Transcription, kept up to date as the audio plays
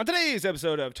On today's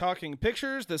episode of Talking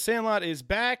Pictures, The Sandlot is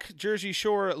back, Jersey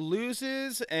Shore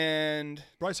loses, and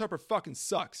Bryce Harper fucking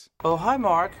sucks. Oh, hi,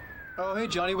 Mark. Oh, hey,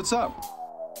 Johnny, what's up?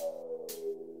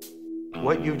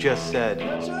 What you just said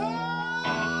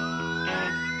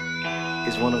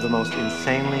is one of the most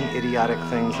insanely idiotic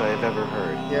things I have ever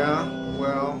heard. Yeah,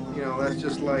 well, that's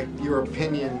just like your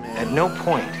opinion, man. At no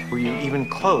point were you even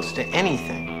close to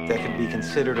anything that could be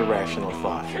considered a rational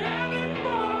thought.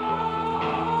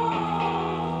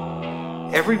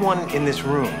 Everyone in this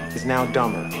room is now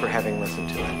dumber for having listened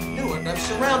to it. Knew it. I'm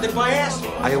surrounded by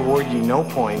assholes. I award you no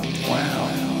point. Wow.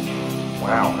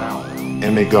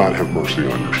 And may God have mercy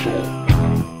on your soul.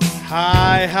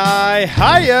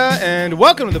 hiya, and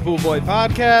welcome to the Pool Boy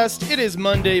Podcast. It is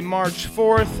Monday, March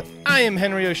 4th. I am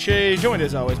Henry O'Shea, joined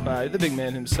as always by the big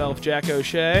man himself, Jack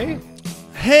O'Shea.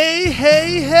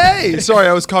 Hey. Sorry,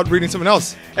 I was caught reading someone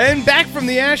else. And back from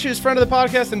the ashes, friend of the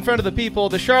podcast and friend of the people,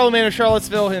 the Charlemagne of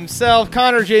Charlottesville himself,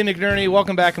 Connor J. McNerney.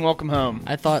 Welcome back and welcome home.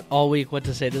 I thought all week what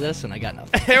to say to this, and I got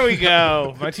nothing. There we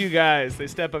go. My two guys, they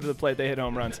step up to the plate, they hit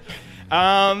home runs.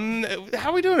 How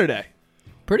are we doing today?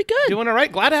 Pretty good. Doing all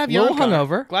right? Glad to have you a on, little Connor.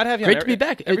 hungover. Glad to have you Great on. to be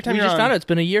back. Every time we you're just on. found out it's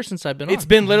been a year since I've been on. It's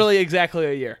been literally exactly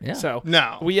a year. Yeah. So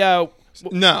No.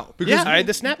 No, because I had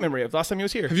the snap memory of last time he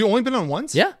was here. have you only been on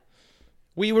once? Yeah.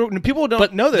 People don't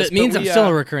But know this. that means but I'm we, still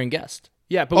a recurring guest.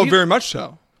 Yeah, but Oh, very much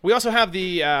so. we also have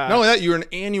the Not only that, you're an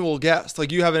annual guest.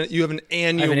 Like you have an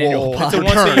annual. annual it's a podcast.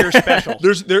 once a year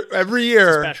special. Every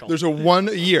year. special. There's a 1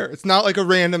 a year. It's not like a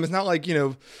random. It's not like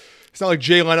It's not like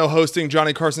Jay Leno hosting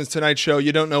Johnny Carson's Tonight Show.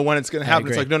 You don't know when it's going to happen.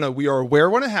 It's agree. like no. We are aware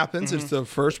when it happens. It's the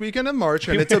first weekend of March,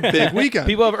 and it's a big weekend.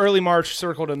 People have early March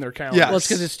circled in their calendar. Yeah. Well, it's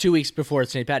because it's 2 weeks before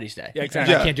St. Patty's Day. Yeah,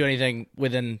 exactly. I can't do anything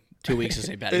within 2 weeks of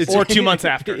St. Patty's Day. Or 2 months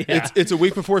after. Yeah. It's a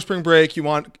week before spring break. We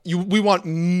want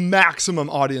maximum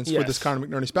audience for Yes. this Conor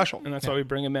McNerney special. And that's why we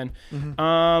bring him in.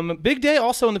 Big day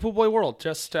also in the Pool Boy world.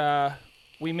 Just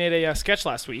we made a sketch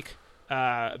last week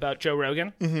about Joe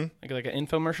Rogan, like an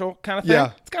infomercial kind of thing.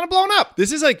 Yeah. It's kind of blown up.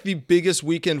 This is like the biggest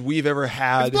weekend we've ever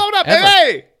had. It's blown up. Ever.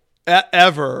 Hey!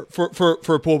 Ever for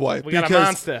a Pool Boy. We got a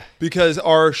monster. Because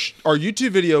our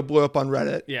YouTube video blew up on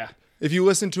Reddit. Yeah. If you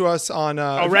listen to us on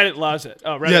Reddit loves it.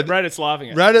 Oh, Reddit, Yeah. Reddit's loving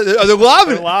it. Reddit, they're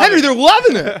loving it. loving Henry, it. they're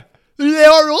loving it. They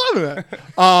are loving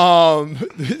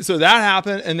it. So that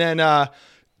happened, and then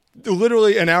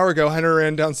literally an hour ago, Henry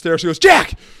ran downstairs. He goes,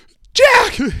 Jack.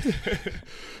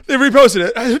 They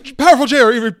reposted it. Powerful J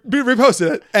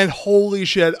reposted it, and holy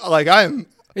shit! Like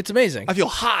It's amazing. I feel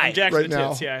high Jack's right the now.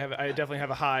 tits. Yeah, I definitely have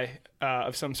a high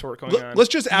of some sort going on. Let's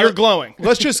just You're glowing.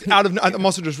 Let's just I'm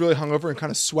also just really hungover and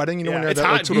kind of sweating. You know, Yeah, when you're it's that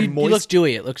hot. like, sort of you moist. look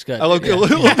dewy. It looks good. I look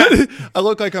Yeah. I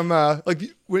look like I'm like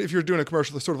if you're doing a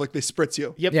commercial, it's sort of like they spritz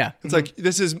you. Yep. Yeah. It's like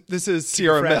this is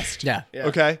Sierra Fresh. Mist. Yeah. Yeah.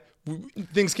 Okay.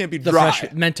 Things can't be The dry.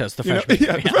 fresh Mentos, the You know? fresh.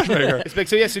 Yeah, the fresh maker. It's big.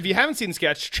 So yes, if you haven't seen the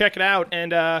sketch, check it out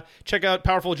and check out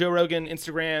Powerful Joe Rogan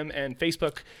Instagram and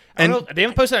Facebook. I don't know, they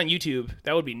haven't posted on YouTube.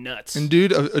 That would be nuts. And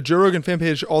dude, a Joe Rogan fan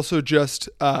page also just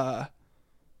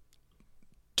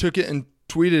took it and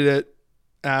tweeted it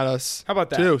at us. How about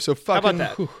that? Too. So How fucking.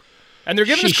 about that? And they're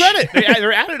giving us Sheesh. credit.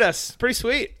 They're added us. Pretty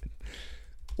sweet.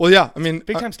 Well, yeah. I mean,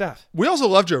 Big time stuff. we also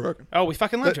love Joe Rogan. Oh, we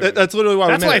fucking love Joe Rogan. That's literally why.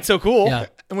 That's we made why it. it's so cool. Yeah.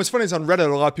 And what's funny is on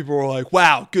Reddit, a lot of people were like,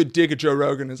 "Wow, good dig at Joe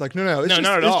Rogan." It's like, no, it's No, just,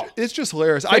 not at all. It's just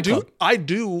hilarious. Fight Club. I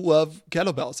do love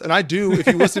kettlebells, and I do. If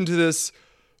you listen to this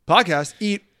podcast,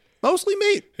 eat mostly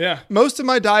meat. Yeah. Most of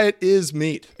my diet is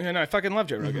meat. Yeah, no, I fucking love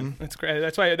Joe Rogan. That's great.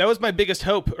 That's why that was my biggest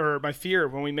hope or my fear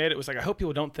when we made it was like I hope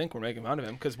people don't think we're making fun of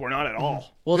him because we're not at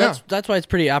all. Well, Yeah. that's why it's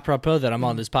pretty apropos that I'm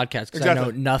on this podcast because I know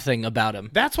Exactly. nothing about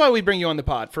him. That's why we bring you on the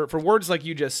pod for words like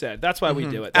you just said. That's why we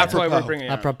do it. That's why Apropos. we're bringing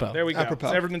you on. Apropos. There we go. Apropos.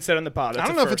 It's never been said on the pod. That's I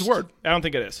don't know if it's a first. word. I don't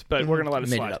think it is, but we're gonna let it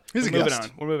Made it slide. up. He's a We're moving guest.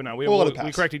 on. We're moving on. We'll let it We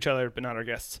pass. correct each other, but not our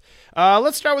guests.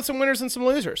 Let's start with some winners and some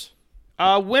losers.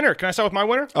 Winner. Can I start with my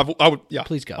winner? I would, yeah.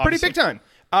 Please go. Pretty big time.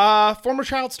 Former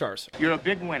child stars You're a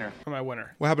big winner. for my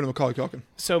winner. What happened to Macaulay Culkin?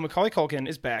 So Macaulay Culkin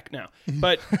is back now,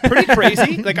 but pretty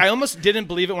crazy. Like I almost didn't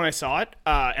believe it when I saw it,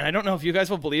 and I don't know if you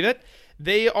guys will believe it.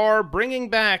 They are bringing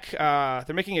back.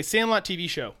 They're making a Sandlot TV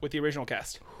show with the original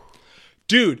cast.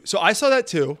 Dude, so I saw that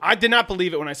too. I did not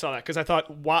believe it when I saw that because I thought,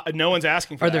 wow, no one's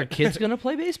asking for Are that. their kids gonna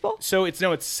play baseball? So it's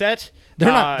set. They're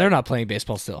not. They're not playing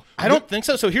baseball still. I don't think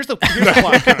so. So here's the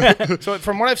plot. Kinda. So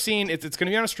from what I've seen, it's going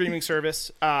to be on a streaming service.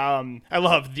 I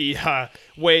love the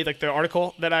way, like the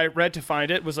article that I read to find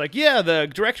it was like, yeah, the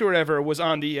director or whatever was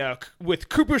on the with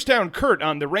Cooperstown Kurt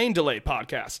on the Rain Delay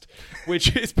podcast,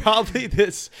 which is probably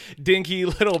this dinky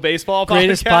little baseball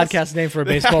Greatest podcast podcast name for a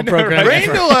baseball I know, program right?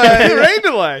 ever. Rain Delay. Rain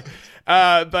Delay.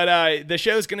 But the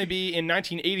show's going to be in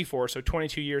 1984, so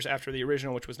 22 years after the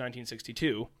original, which was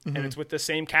 1962. And it's with the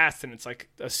same cast, and it's like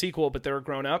a sequel, but they're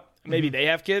grown up. Maybe they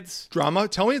have kids. Drama.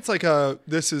 Tell me it's like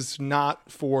this is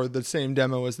not for the same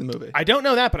demo as the movie. I don't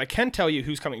know that, but I can tell you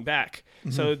who's coming back.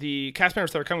 So the cast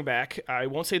members that are coming back, I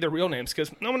won't say their real names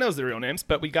because no one knows their real names,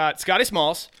 but we got Scotty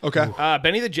Smalls. Okay.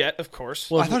 Benny the Jet, of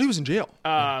course. I thought he was in jail.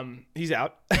 He's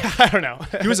out. I don't know.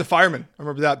 He was a fireman. I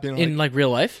remember that being In like real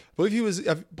life? I believe he was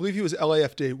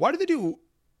LAFD. Why do they do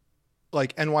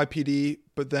like NYPD,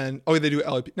 but then they do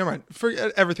LAPD? Never mind.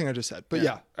 Forget everything I just said. But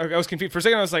yeah. Okay, I was confused for a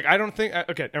second. I was like, I don't think.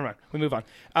 Okay, never mind. We move on.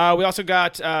 We also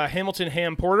got Hamilton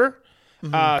Ham Porter,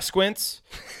 Squints,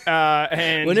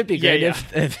 and Wouldn't it be great Yeah.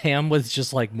 if Ham was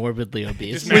just like morbidly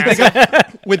obese? Just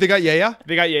massive. Wait, they got Yaya?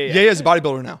 They got Yeah. Yaya's a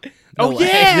bodybuilder now. Oh way.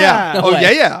 yeah. Yeah. No Oh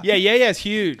way. yeah. Yeah, is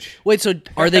huge. Wait, so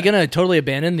are they gonna totally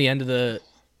abandon the end of the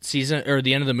season or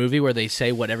the end of the movie where they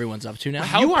say what everyone's up to now?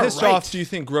 How You are pissed right. off do you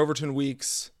think Groverton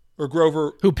Weeks or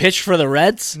Grover? Who pitched for the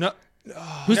Reds? No,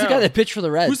 Who's the No. guy that pitched for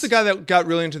the Reds? who's the guy that got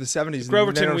really into the 70s?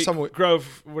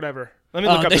 Grove, whatever. Let me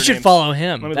look up They their should names. follow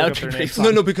him. Let me That look would up be their pretty names.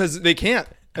 fun. No, because they can't.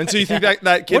 And so you think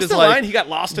that kid What's is the like, line? He got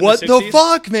lost in what the the 60s?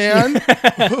 fuck, man?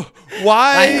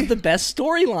 Why? I have the best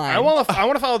storyline. I want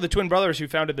to follow the twin brothers who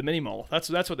founded the Mini Mole. That's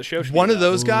what the show should One be of about.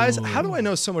 those guys. How do I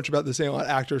know so much about this? A lot of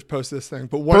actors post this thing,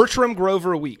 but one. Bertram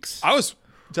Grover Weeks.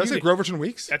 Did I say Groverton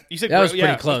Weeks? You said That was yeah,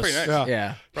 pretty close. That's pretty nice.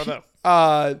 Yeah.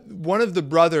 Bravo. One of the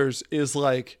brothers is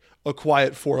like a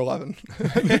quiet 4'11",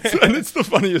 and it's the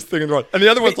funniest thing in the world. And the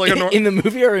other one's like In the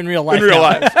movie or in real life? in real now?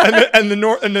 life, and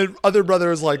the other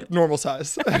brother is like normal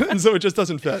size, and so it just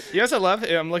doesn't fit. You guys, I love.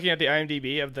 I'm looking at the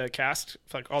IMDb of the cast,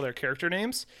 like all their character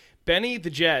names. Benny the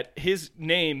Jet. His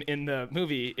name in the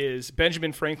movie is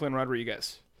Benjamin Franklin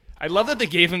Rodriguez. I love that they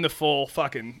gave him the full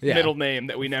fucking middle name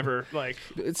that we never like.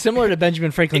 It's similar to Benjamin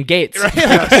Franklin Gates.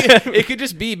 It could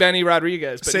just be Benny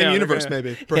Rodriguez. But Same no, universe, they're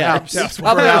gonna- maybe, perhaps. Yeah.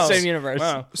 Probably the Perhaps. same universe.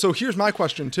 Wow. So here's my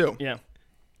question too. Yeah.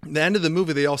 At the end of the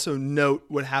movie, they also note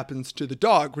what happens to the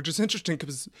dog, which is interesting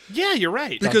because Yeah, you're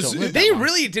right. Because don't live they that long.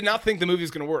 really did not think the movie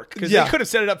was going to work because Yeah. they could have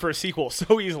set it up for a sequel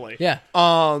so easily. Yeah.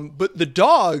 but the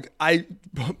dog, I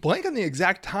blank on the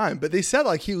exact time, but they said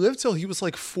like he lived till he was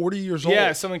like 40 years old.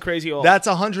 Yeah, something crazy old. That's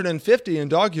 150 in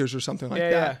dog years or something like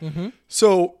Yeah, that.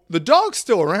 So the dog's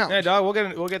still around. yeah, dog. We'll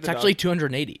get the It's dog. actually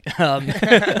 280.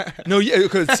 No, yeah,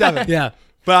 because it's 7. Yeah.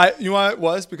 But you know what it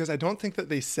was? Because I don't think that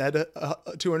they said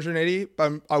 280,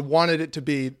 but I wanted it to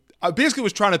be. I basically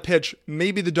was trying to pitch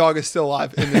maybe the dog is still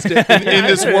alive in this in this bet it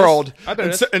is. world, I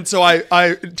bet it and so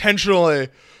I intentionally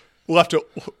left it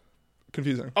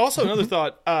confusing. Also, another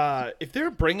thought: if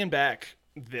they're bringing back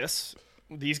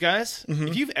these guys,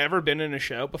 if you've ever been in a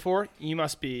show before, you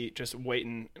must be just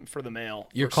waiting for the mail.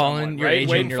 You're for calling someone, your right?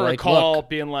 agent, waiting you're for like, a call, "Look."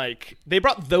 being like, they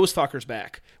brought those fuckers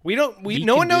back. No can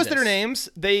one do knows their this. names.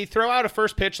 They throw out a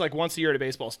first pitch like once a year at a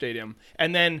baseball stadium,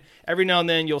 and then every now and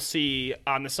then you'll see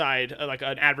on the side like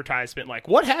an advertisement like,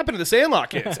 "What happened to the Sandlot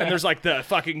kids?" And there's like the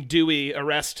fucking Dewey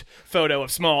arrest photo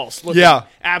of Smalls, looking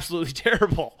absolutely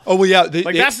terrible. Oh well, yeah,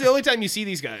 That's the only time you see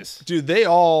these guys. dude. They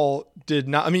all did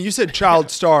not. I mean, you said child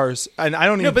stars, and I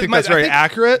don't even think that's I very think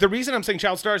accurate. The reason I'm saying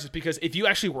child stars is because if you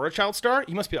actually were a child star,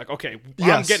 you must be like, okay, I'm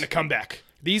Yes. getting a comeback.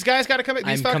 These guys got to come back.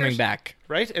 These I'm fuckers, coming back.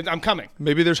 right? And I'm coming.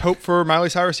 Maybe there's hope for Miley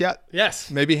Cyrus yet. Yes,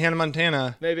 Maybe Hannah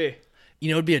Montana. maybe. You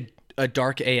know, it'd be a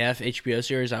dark AF HBO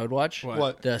series I would watch.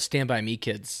 What? The Stand By Me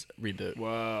Kids reboot.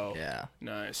 Whoa, Yeah.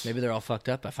 nice. Maybe they're all fucked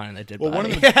up. I find they did. Well,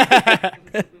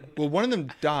 one of them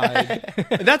died.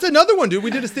 That's another one, dude. We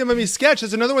did a Stand By Me sketch.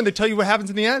 There's another one. They tell you what happens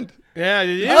in the end. Yeah,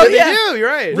 they do. Oh, They yeah. do. You're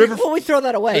right. Well, we throw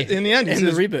that away. In the end, he in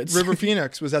the says reboots. River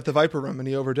Phoenix was at the Viper Room and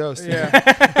he overdosed.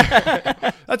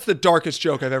 Yeah, That's the darkest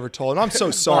joke I've ever told. And I'm so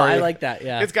Oh, sorry. I like that.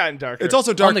 Yeah. it's gotten darker. It's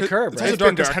also dark. On the curb, It's right? also It's dark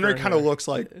been because Henry darker, kind of yeah. looks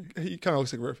like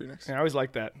River Phoenix. Yeah, I always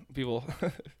like that. People.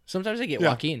 Sometimes they get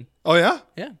Joaquin. Oh yeah.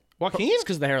 Yeah. Joaquin? It's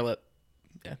because the hair lip.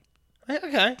 Yeah.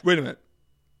 Okay. Wait a minute.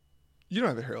 You don't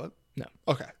have a hair lip. No.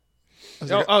 Okay. I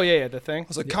was like, Yeah, the thing. I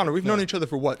was like, Connor, we've known each other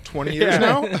for what, 20 years Yeah.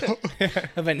 now?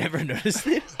 Have I never noticed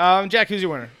it? Jack, who's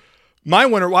your winner? My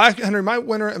winner, Henry, my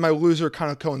winner and my loser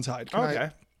kind of coincide. Can I- Okay.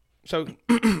 So,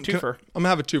 twofer. I'm gonna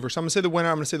have a twofer. So I'm gonna say the winner.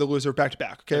 I'm gonna say the loser back to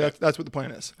back. Okay, that's what the plan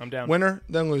is. I'm down. Winner,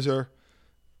 then loser.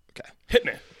 Okay. Hit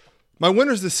me. My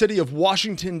winner is the city of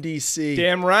Washington D.C.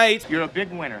 Damn right. You're a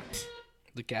big winner.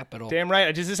 The capital. Damn right.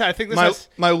 I think this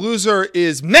My loser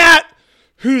is Matt,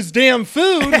 whose damn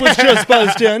food was just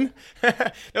buzzed in.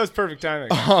 that was perfect timing.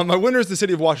 My winner is the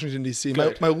city of Washington D.C.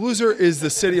 My loser is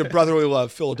the city of brotherly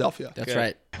love, Philadelphia. That's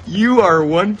right. You are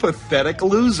one pathetic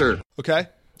loser. Okay.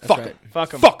 Fuck right. him.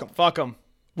 Fuck 'em. Fuck 'em. Fuck 'em.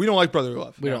 We don't like brotherly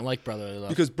love We don't like brotherly love.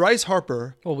 because Bryce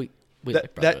Harper. Well, we like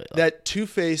That brotherly love. that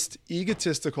two-faced,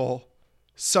 egotistical,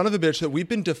 son of a bitch that we've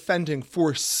been defending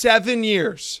for 7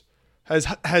 years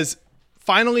has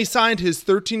finally signed his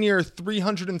 13-year,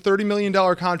 $330 million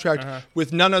contract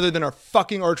with none other than our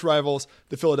fucking arch rivals,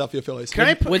 the Philadelphia Phillies.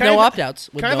 With no opt-outs.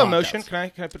 Can I have a motion? Can I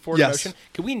put forward a motion?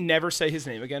 Can we never say his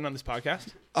name again on this podcast?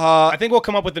 I think we'll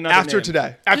come up with another after name.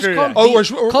 today. After Call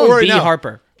today. him right B. now.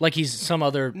 Harper, like he's some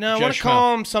other. No, I Joe want to Schmo.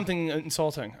 call him something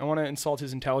insulting. I want to insult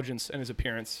his intelligence and his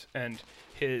appearance and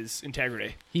his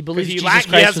integrity. He believes 'Cause Jesus he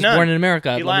Christ has was none. born in America.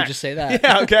 He Let me lacks. just say that.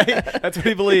 Yeah, okay. That's what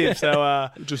he believes. So,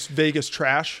 Just Vegas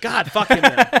trash. God, fuck him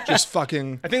then. Just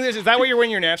fucking. I think is that what you're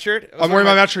wearing your Nats shirt? I'm wearing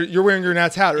my match shirt. You're wearing your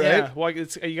Nats hat, right? Yeah, well,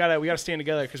 we gotta stand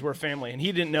together because we're a family, and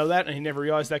he didn't know that, and he never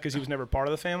realized that because he was never part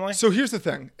of the family. So here's the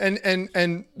thing,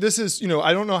 and this is,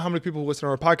 I don't know how many people who listen to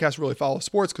our podcast really follow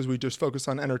sports because we just focus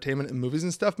on entertainment and movies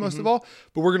and stuff most of all.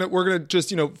 But we're gonna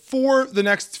just for the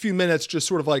next few minutes just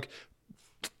sort of like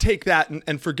take that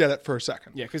and forget it for a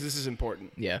second. Yeah, because this is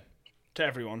important Yeah. to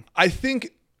everyone. I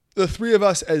think the three of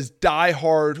us as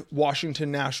diehard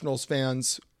Washington Nationals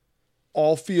fans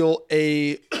all feel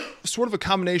a sort of a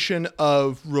combination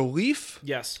of relief,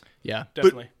 Yes, Yeah.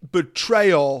 definitely.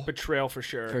 betrayal, Betrayal for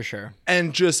sure. For sure.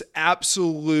 and just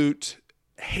absolute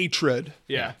hatred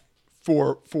Yeah.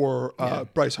 for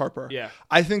Bryce Harper. Yeah.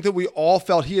 I think that we all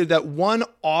felt he had that one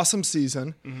awesome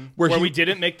season where we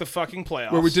didn't make the fucking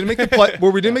playoffs. where we didn't make the play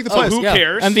where we didn't make the Oh, playoffs. who Yeah.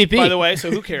 cares? MVP. By the way,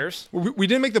 so who cares? We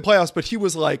didn't make the playoffs, but he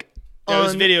was like It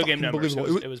was video game numbers.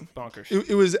 unbelievable. It was bonkers.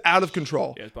 It was out of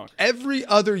control. Yeah, it was bonkers. Every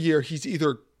other year, he's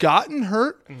either gotten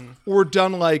hurt or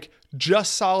done like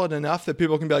just solid enough that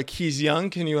people can be like, he's young.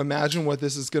 Can you imagine what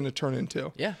this is going to turn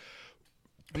into? Yeah.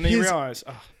 and then you his- realize,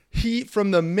 He,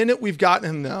 from the minute we've gotten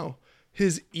him though,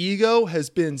 his ego has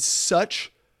been such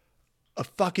a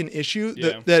fucking issue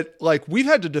Yeah. that like we've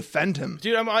had to defend him.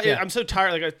 dude, I'm so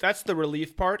tired. Like that's the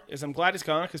relief part. Is I'm glad he's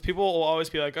gone because people will always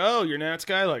be like, "Oh, you're Nats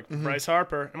guy, like Bryce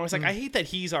Harper." And I was like, I hate that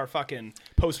he's our fucking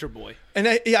poster boy. And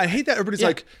I hate that everybody's Yeah.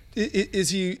 like, is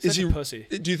he a pussy.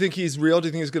 Do you think he's real? Do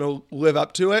you think he's going to live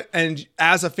up to it? And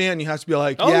as a fan, you have to be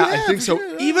like, Oh, yeah, I yeah, think for so.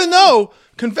 sure. Even though,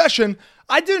 confession,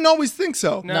 I didn't always think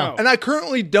so. No. And I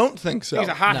currently don't think so. He's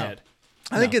a hothead.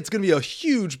 I think it's going to be a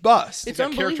huge bust. It's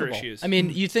got character unbelievable. issues. I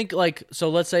mean, you think like, so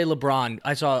let's say LeBron.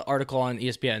 I saw an article on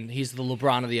ESPN. He's the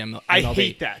LeBron of the MLB. I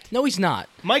hate that. No, he's not.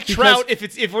 Mike Because Trout.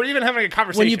 If we're even having a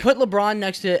conversation, when you put LeBron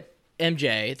next to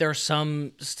MJ, there are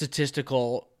some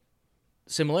statistical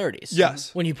similarities.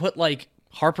 Yes. When you put like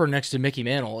Harper next to Mickey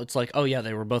Mantle, it's like, oh yeah,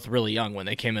 they were both really young when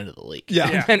they came into the league.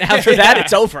 Yeah. And after that,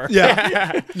 it's over.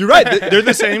 Yeah. You're right. They're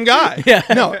the same guy. Yeah.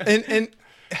 No, and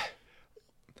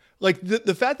like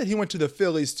the fact that he went to the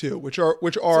Phillies too, which are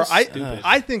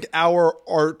I think our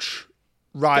arch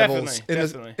rivals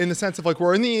Definitely. in the sense of like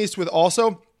we're in the East with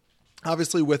also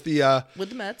obviously with the With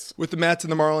the Mets. with the Mets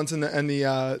and the Marlins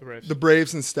and Braves. the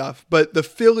Braves and stuff. But the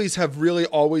Phillies have really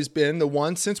always been the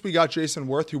one since we got Jason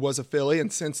Worth, who was a Philly,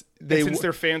 and since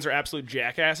their fans are absolute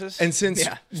jackasses, and since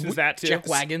Yeah. since that too, Jack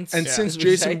Wagons. and Yeah. since Would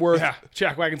you Jason say? Worth yeah,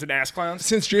 jack wagons and ass clowns.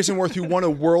 since Jason Worth, who won a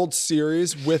World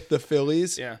Series with the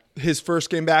Phillies, Yeah. his first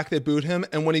game back, they booed him.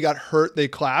 And when he got hurt, they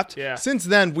clapped. Yeah. Since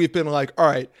then, we've been like, all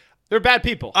right, They're bad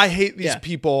people. I hate these Yeah.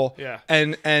 people. Yeah.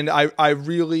 And I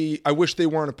wish they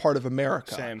weren't a part of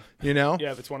America. Same. You know?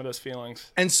 Yeah, it's one of those feelings.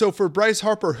 And so for Bryce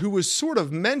Harper, who was sort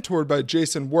of mentored by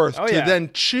Jason Worth, Oh, to yeah.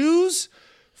 then choose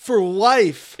for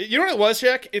life. You know what it was,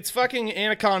 Jack? It's fucking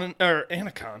Anakin.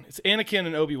 It's Anakin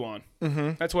and Obi-Wan.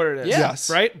 Mm-hmm. That's what it is. Yeah.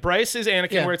 Yes. Right? Bryce is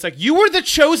Anakin, Yeah. where it's like, you were the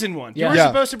chosen one. You Yeah. were Yeah.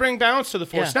 supposed to bring balance to the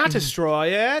Force, Yeah. not destroy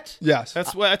it. Yes.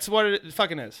 That's what it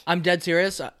fucking is. I'm dead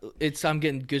serious. I'm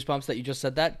getting goosebumps that you just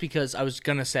said that because I was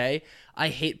gonna say I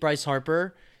hate Bryce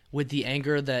Harper with the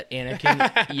anger that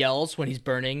Anakin yells when he's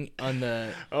burning on the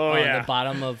yeah. the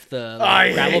bottom of the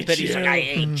I gravel hate pit. He's you. like, I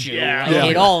hate you. Yeah. I Yeah.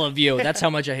 hate all of you. That's how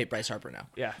much I hate Bryce Harper now.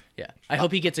 Yeah. Yeah. I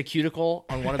hope he gets a cuticle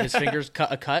on one of his fingers,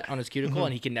 cut a cut on his cuticle,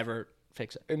 and he can never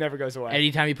fix it. It never goes away.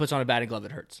 Anytime he puts on a batting glove,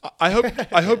 it hurts I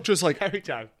hope just like, Every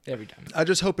time. every time. I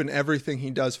just hope in everything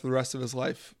he does for the rest of his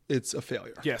life, it's a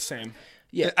failure. Yeah, same.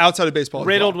 Yeah. Outside of baseball. as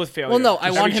Riddled well. with failure. Well, no, I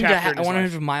Just want every him to. chapter in I his want him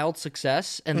life. to have mild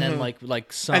success, and then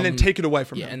like some, And then take it away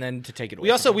from yeah, him. and then to take it away.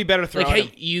 We also from him. we better throw like, him.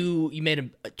 hey, you made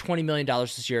 $20 million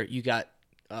this year. You got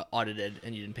audited,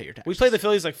 and you didn't pay your taxes. We played the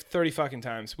Phillies like 30 fucking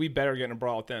times. We better get in a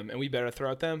brawl with them, and we better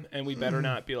throw at them, and we better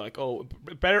not be like,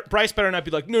 Bryce better not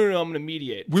be like, no, I'm going to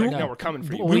mediate. It's like, no, we're coming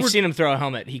for you. We've seen him throw a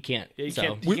helmet. He can't. Yeah, you so.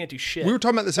 can't. You can't do shit. we were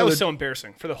talking about this That other- was so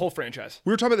embarrassing for the whole franchise.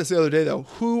 We were talking about this the other day, though.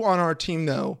 Who on our team,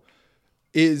 though,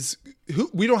 is who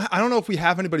we don't. I don't know if we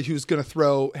have anybody who's going to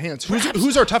throw hands.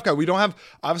 Who's our tough guy? We don't have.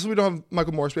 Obviously, we don't have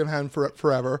Michael Morris. We haven't had him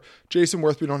forever. Jason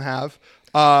Worth. We don't have.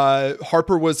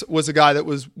 Harper was a guy that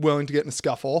was willing to get in a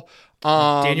scuffle.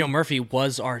 Daniel Murphy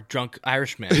was our drunk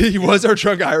Irishman. He was our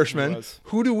drunk Irishman.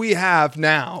 Who do we have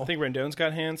now? I think Rendon's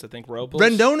got hands. I think Robles.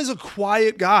 Rendon is a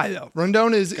quiet guy though.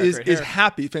 Rendon is great hair.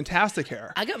 happy, fantastic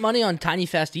hair. I got money on Tiny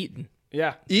Fast Eaton.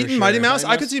 Yeah. Eaton, sure. Mighty Mouse.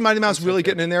 Mighty I could see Mighty Mouse really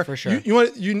getting in there. For sure.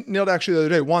 You nailed it actually the other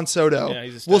day. Juan Soto. Yeah,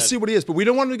 he's a We'll stud. see what he is, but we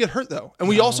don't want him to get hurt though, and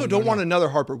we also don't want another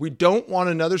Harper. We don't want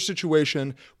another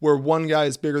situation where one guy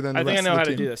is bigger than the I think rest I know of how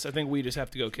the to team. do this. I think we just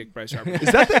have to go kick Bryce Harper.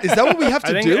 Is that what we have I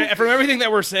to think do? from everything that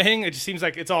we're saying, it just seems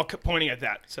like it's all pointing at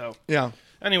that. So, Yeah.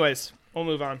 anyways, we'll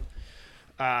move on.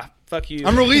 Fuck you.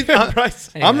 I'm relieved. Bryce.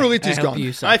 I'm relieved I he's hope gone.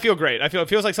 you suck. I feel great. It feels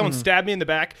like Mm-hmm. someone stabbed me in the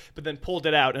back, but then pulled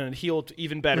it out, and it healed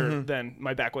even better than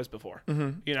my back was before.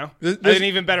 You know, This- I had an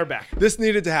even better back. This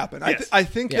needed to happen. Yes. I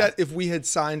think Yeah. that if we had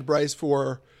signed Bryce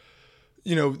for,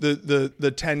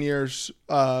 the 10 years,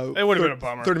 It would have been a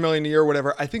bummer. 30 million a year or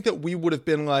whatever, I think that we would have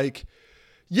been like,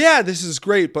 yeah, this is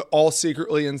great, but all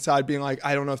secretly inside being like,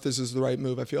 I don't know if this is the right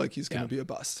move. I feel like he's going to be a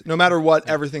bust. No matter what,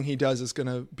 everything he does is going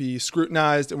to be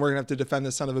scrutinized, and we're going to have to defend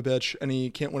this son of a bitch, and he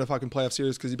can't win a fucking playoff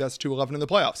series because he bets 2-11 in the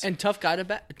playoffs. And tough guy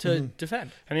to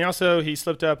defend. And he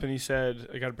slipped up and he said,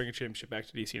 "I got to bring a championship back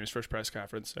to DC" in his first press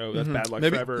conference. So that's bad luck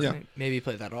Maybe- forever. yeah. Maybe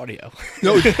play that audio.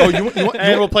 No, you want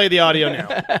And we'll play the audio now.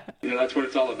 That's what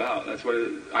it's all about. That's what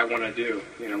I want to do.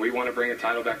 We want to bring a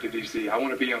title back to DC. I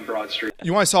want to be on Broad Street.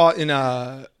 You know what I saw in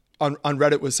on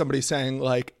Reddit was somebody saying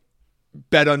like,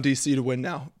 bet on DC to win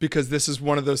now, because this is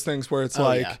one of those things where it's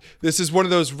this is one of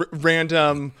those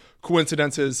random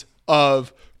coincidences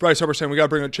of Bryce Harper saying we got to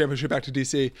bring a championship back to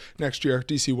DC next year.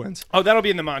 DC wins. Oh, that'll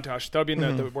be in the montage. That'll be in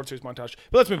the World Series montage.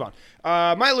 But let's move on.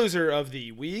 My loser of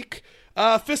the week,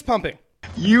 fist pumping.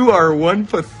 You are one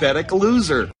pathetic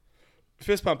loser.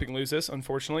 Fist pumping loses,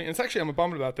 unfortunately. And it's actually, I'm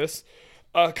bummed about this.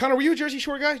 Connor, were you a Jersey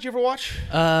Shore guy? Did you ever watch?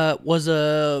 Was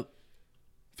a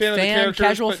Fan of the characters,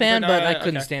 casual fan, but I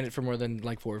couldn't okay. stand it for more than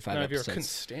like 4 or 5 No, if you episodes. couldn't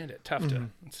stand it. Tough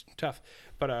it's tough.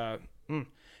 But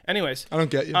anyways. I don't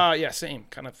get you. Yeah, same.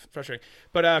 Kind of frustrating.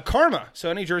 But Karma. So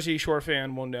any Jersey Shore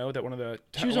fan will know that one of the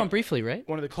She was on briefly, right?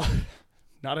 one of the clubs,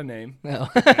 not a name, No.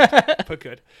 but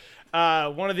good.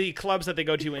 One of the clubs that they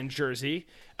go to in Jersey.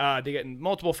 They get in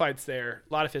multiple fights there.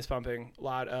 A lot of fist pumping, a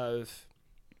lot of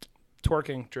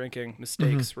twerking, drinking,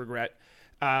 mistakes, regret.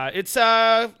 It's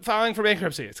filing for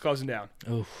bankruptcy. It's closing down.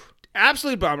 Oof.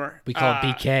 Absolute bummer. We call it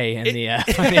BK in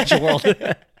the financial world.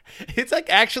 It's like,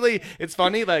 actually, it's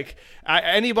funny. Like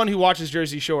anyone who watches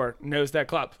Jersey Shore knows that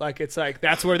club. Like it's like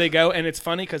that's where they go, and it's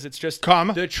funny because it's just Calm.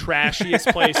 the trashiest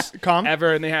place Calm.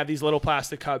 ever. And they have these little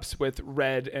plastic cups with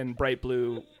red and bright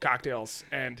blue cocktails,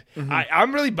 and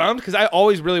I'm really bummed because I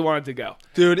always really wanted to go,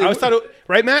 Dude, I always thought,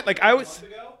 right, Matt? Like I was,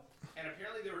 ago, and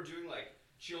apparently they were doing like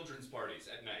children's parties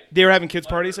at night. they were having kids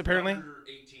parties apparently. Under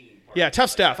 18 parties. Yeah,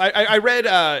 tough stuff. I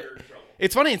read.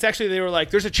 It's funny. It's actually, they were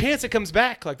like, "There's a chance it comes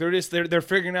back." Like they're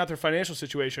figuring out their financial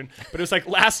situation. But it was like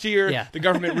last year, Yeah. the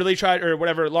government really tried, or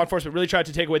whatever, law enforcement really tried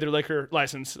to take away their liquor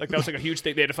license. Like that was like a huge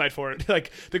thing. They had to fight for it.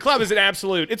 Like the club is an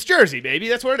absolute. It's Jersey, baby.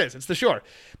 That's where it is. It's the shore.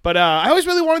 But I always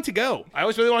really wanted to go. I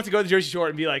always really wanted to go to the Jersey Shore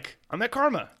and be like, I'm at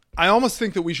Karma. I almost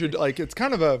think that we should like. It's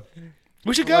kind of a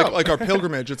We should go. like our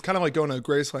pilgrimage. It's kind of like going to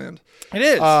Graceland. It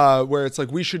is. Where it's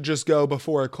like we should just go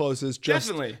before it closes,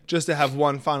 Definitely. just to have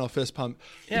one final fist pump.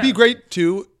 Yeah. It'd be great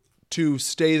too to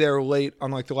stay there late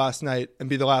on like the last night and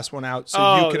be the last one out, so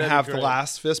Oh, you can that'd be have the great.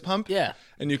 last fist pump. Yeah.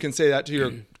 and you can say that to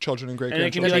your children and great and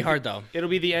it can grandchildren. be That'd like be hard, though. It'll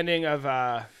be the ending of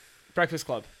Breakfast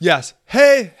Club. Yes.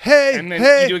 Hey, And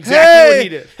then you do exactly what he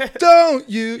did. Don't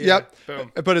you? Yep.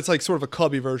 boom. But it's like sort of a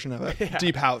clubby version of it.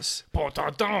 Deep house.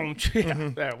 Don't.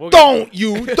 Yeah, we'll Don't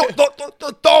you?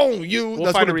 Don't you? We'll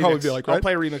That's find what a it'd probably remix. be like, I'll right?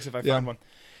 play a remix if I Yeah. find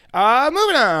one.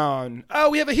 Moving on.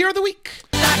 We have a Hero of the Week.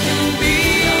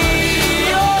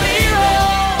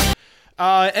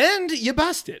 And you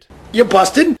busted. You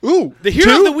busted? Ooh. The Hero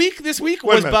two? of the Week this week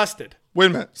Wait a was minute. busted. Wait a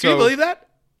minute. Can you believe that?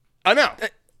 I know.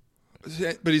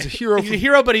 But he's a hero He's a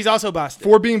hero, but he's also busted.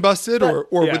 for being busted, or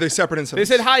Yeah. were they separate They incidents?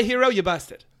 said, "Hi, hero, you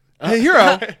busted." Hey,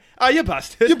 hero. You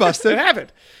busted. You busted. It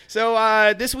happened. So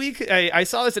this week, I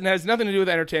saw this, and it has nothing to do with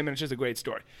entertainment. It's just a great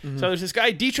story. Mm-hmm. So there's this guy,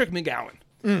 Dietrich McGowan,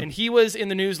 and he was in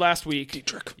the news last week.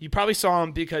 Dietrich. You probably saw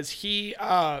him because he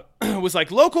was like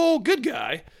local good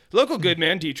guy, local good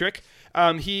man, Dietrich.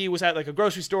 He was at like a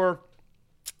grocery store,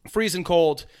 freezing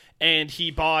cold, and he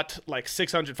bought like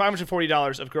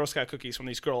 $540 of Girl Scout cookies from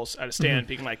these girls at a stand,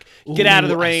 being like, "Get out of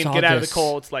the Ooh, I rain, saw get out of the this.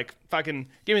 cold. It's like fucking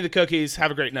give me the cookies, have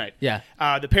a great night." Yeah.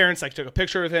 The parents like took a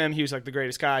picture of him. He was like the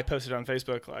greatest guy. Posted on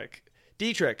Facebook like,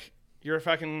 "Dietrich,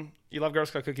 You love Girl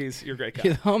Scout cookies. You're a great guy.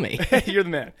 You're the homie. You're the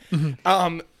man.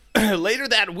 Later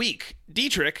that week,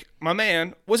 Dietrich, my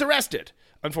man, was arrested,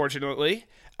 unfortunately,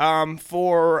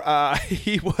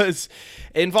 he was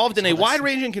involved in a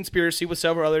wide-ranging conspiracy with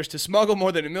several others to smuggle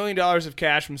more than $1 million of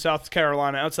cash from South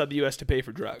Carolina outside the U.S. to pay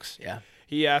for drugs. Yeah.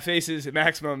 He faces a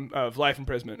maximum of life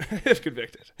imprisonment if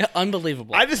convicted.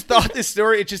 Unbelievable. I just thought this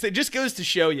story, it just goes to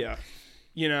show you,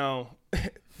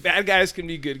 bad guys can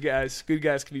be good guys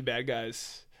can be bad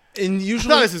guys. And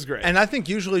usually, I thought this is great. And I think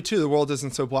usually too, the world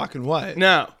isn't so black and white.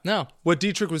 No. What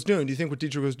Dietrich was doing? Do you think what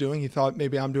Dietrich was doing? He thought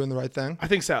maybe I'm doing the right thing. I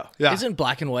think so. Yeah. Isn't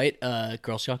black and white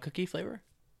Girl Scout cookie flavor?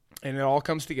 And it all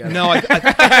comes together. No,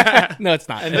 No, it's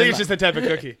not. I think it's just a type of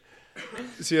cookie.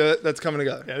 See, that's coming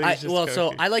together. Yeah, I think it's just so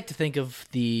cookie. I like to think of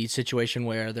the situation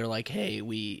where they're like, "Hey,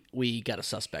 we got a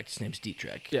suspect. His name's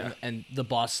Dietrich." Yeah. And the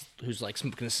boss, who's like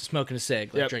smoking a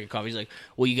cig, like Yep. drinking coffee, he's like,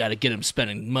 "Well, you got to get him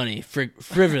spending money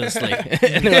frivolously."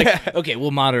 And they're like, "Okay,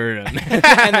 we'll monitor him."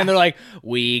 And then they're like,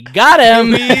 "We got him.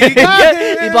 He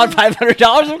bought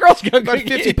 $500 of Girl Scout About cookies.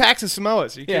 50 packs of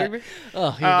Samoas. Are you Yeah. kidding me?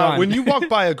 Oh, you're gone. When you walk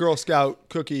by a Girl Scout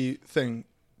cookie thing,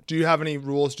 do you have any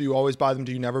rules? Do you always buy them?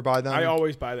 Do you never buy them? I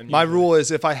always buy them. My usually. rule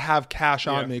is if I have cash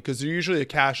on Yeah. me, because they're usually a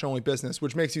cash-only business,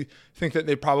 which makes you think that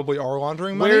they probably are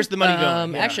laundering money. Where's the money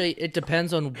going? Yeah. Actually, it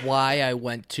depends on why I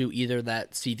went to either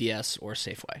that CVS or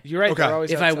Safeway. You're right. Okay. they're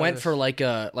always If I outside went of for like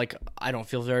I don't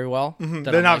feel very well, then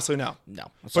I'm obviously like, no.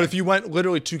 no. But if you went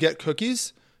literally to get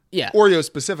cookies, yeah, Oreos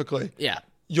specifically, yeah,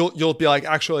 you'll be like,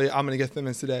 actually, I'm going to get them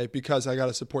in today because I got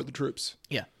to support the troops,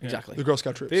 yeah, exactly. the Girl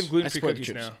Scout troops. They have gluten-free support the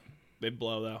cookies troops. now. They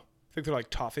blow, though. I think they're like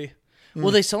toffee.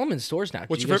 Well, they sell them in stores now.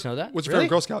 What's Do your you guys favorite- know that? What's your Really?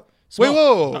 favorite Girl Scout? Small. Wait,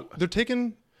 whoa. They're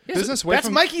taking business away That's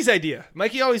from... Mikey's idea.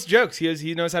 Mikey always jokes.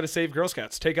 He knows how to save Girl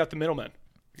Scouts. Take out the middlemen.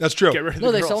 That's true. Get rid of No,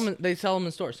 the they girls. sell them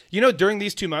in stores. During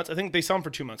these 2 months, I think they sell them for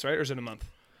 2 months, right? Or is it a month?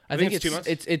 I think it's 2 months.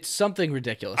 It's something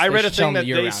ridiculous. I They read a should sell thing them that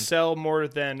year they round. sell more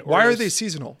than Oreos. Why are they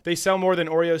seasonal? They sell more than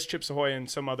Oreos, Chips Ahoy, and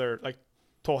some other like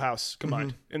Toll House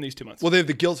combined in these 2 months. Well, they have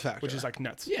the guild factor. which is like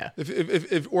nuts. Yeah.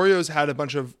 If Oreos had a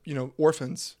bunch of,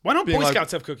 orphans... Why don't being Boy like,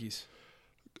 Scouts have cookies?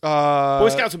 Boy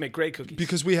Scouts would make great cookies.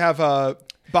 Because we have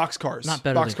box cars. Not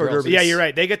better box than car girls. derbies. Yeah, you're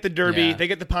right. They get the Derby. Yeah. They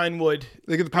get the Pinewood.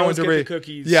 They get the Pinewood Girls Derby. Get the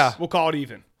cookies. Yeah. We'll call it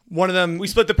even. One of them... We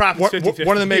split the profits 50-50.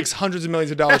 One of them makes hundreds of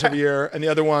millions of dollars every year, and the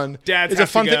other one Dads is a have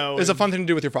to fun go thing. Is a and- fun thing to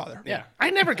do with your father. Yeah. I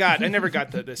never got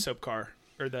the soap car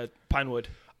or the Pinewood.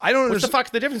 I don't What's the understand. fuck's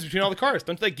the difference between all the cars?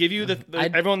 Don't they give you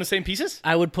everyone the same pieces?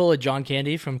 I would pull a John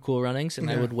Candy from Cool Runnings, and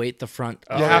I would weight the front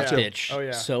You have to. ditch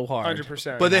so hard.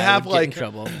 100%. But they I have would get in like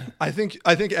trouble. I think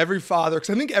every father, because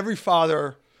I think every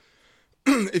father,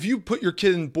 if you put your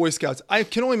kid in Boy Scouts, I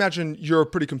can only imagine you're a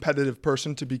pretty competitive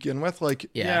person to begin with. Like,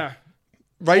 yeah.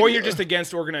 right? Or you're just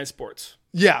against organized sports,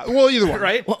 yeah. Well, either one,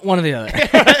 right? One or the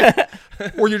other.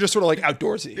 Or you're just sort of like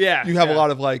outdoorsy. Yeah, You have a yeah.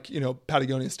 lot of like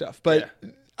Patagonia stuff, but. Yeah.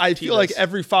 I feel like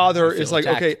every father is like,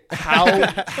 attacked. okay,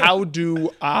 how do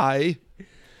I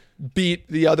beat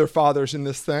the other fathers in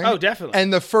this thing? Oh, definitely.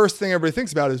 And the first thing everybody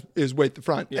thinks about is weight the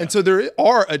front. And so there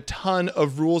are a ton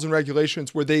of rules and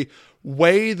regulations where they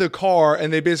weigh the car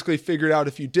and they basically figured out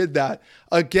if you did that.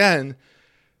 Again,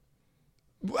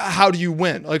 how do you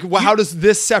win? Like, how does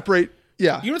this separate?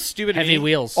 Yeah. You know what's stupid? Heavy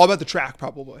wheels. All about the track,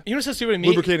 probably. You know what's so stupid to me?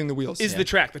 Lubricating the wheels. Is the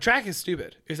track. The track is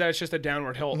stupid. Is that it's just a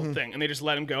downward hill thing, and they just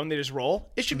let them go and they just roll.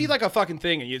 It should be like a fucking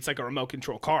thing, and it's like a remote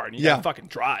control car, and you gotta fucking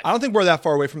drive. I don't think we're that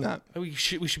far away from that. We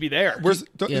should be there.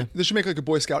 They should make like a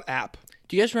Boy Scout app.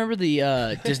 Do you guys remember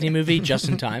the Disney movie Just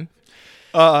in Time?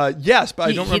 Yes, but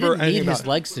I don't He remember didn't anything need about his it.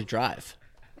 legs to drive.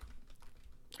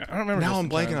 I don't remember. Now Just I'm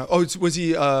in blanking Time. out. Oh, was he?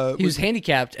 He was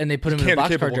handicapped, and they put him in a boxcar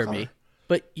capable derby. car.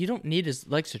 But you don't need his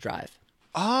legs to drive.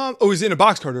 He's in a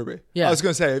boxcar derby. Yeah. I was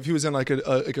gonna say if he was in like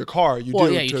a car, you Well,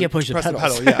 do. yeah, you to can't push the press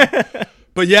pedals. Yeah,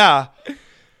 but yeah,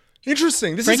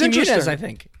 interesting. This Frankie is interesting. Muniz, I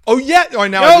think. Oh yeah. Oh,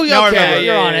 now Oh, now I okay, remember.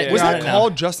 You're on it. Was You're on that it now.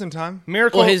 called Just in Time?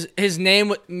 Miracle. Well, his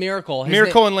name Miracle.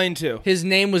 Miracle in Lane 2. His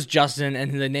name was Justin,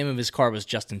 and the name of his car was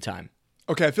Just in Time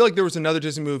Okay, I feel like there was another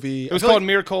Disney movie. It was called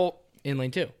Miracle. in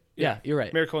Lane 2. Yeah, you're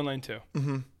right. Miracle in Lane 2.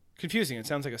 Mm-hmm. Confusing. It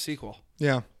sounds like a sequel.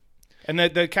 Yeah. And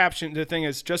the caption, the thing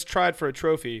is, just tried for a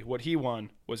trophy. What he won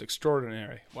was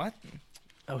extraordinary. What?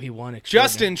 Oh, he won. Extraordinary.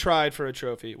 Justin tried for a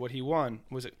trophy. What he won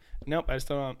was it? Nope, I just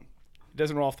don't. It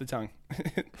doesn't roll off the tongue.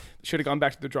 Should have gone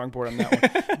back to the drawing board on that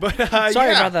one. But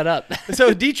Sorry yeah. about that up.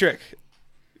 So Dietrich,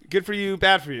 good for you,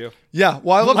 bad for you. Yeah.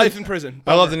 Well, I love Life the, in prison.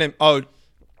 I love the name. Oh,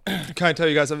 can I tell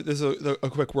you guys? This is a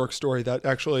quick work story that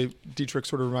actually Dietrich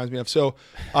sort of reminds me of. So,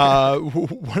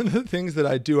 one of the things that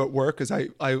I do at work is I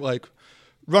like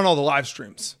run all the live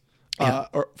streams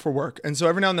or for work. And so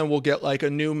every now and then we'll get like a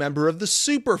new member of the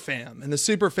Super Fam. And the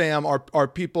Super Fam are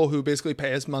people who basically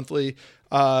pay us monthly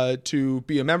to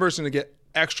be a member and to get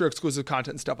extra exclusive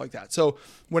content and stuff like that. So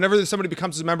whenever somebody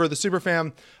becomes a member of the Super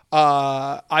Fam,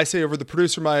 I say over the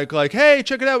producer mic, like, hey,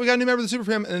 check it out. We got a new member of the Super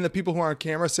Fam. And then the people who are on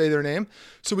camera say their name.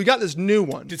 So we got this new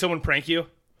one. Did someone prank you?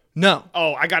 No.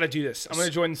 Oh, I got to do this. I'm going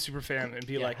to join the Super Fan and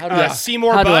be like, do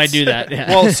Seymour How Butts. do I do that? Yeah.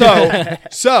 Well,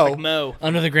 so Mo.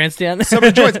 Under the grandstand?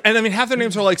 somebody joins, and I mean, half their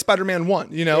names are like Spider-Man 1,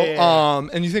 you know? Yeah.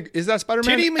 And you think, is that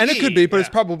Spider-Man? Titty And it McGee. could be, but it's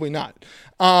Yeah. probably not.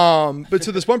 But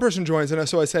so this one person joins, and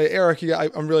so I say, Eric,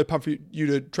 I'm really pumped for you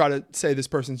to try to say this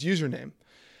person's username.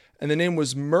 And the name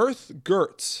was Mirth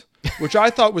Gertz, which I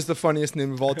thought was the funniest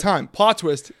name of all time. Plot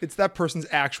twist, it's that person's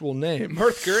actual name.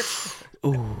 Mirth Gertz.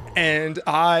 And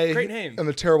I Great name. am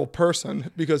a terrible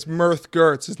person because Mirth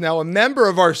Gertz is now a member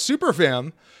of our Super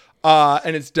Fam,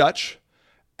 and it's Dutch.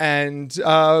 And They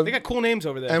got cool names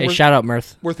over there. And Hey, we're- shout out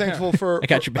Mirth. we're thankful for. I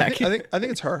got your back. I think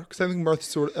it's her because I think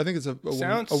Mirth I think it's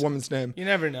a woman's name. You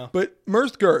never know. But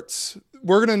Mirth Gertz,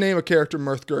 we're gonna name a character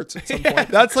Mirth Gertz at some point.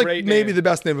 That's like great maybe name. the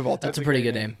best name of all time. That's a pretty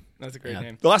good name. That's a great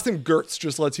name. The last name Gertz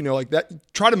just lets you know like that.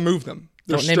 Try to move them.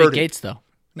 They're Don't name sturdy. it Gates, though.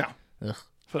 No. Ugh.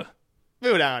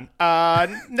 Moving on.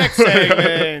 Next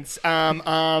segment.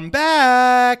 I'm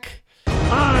back.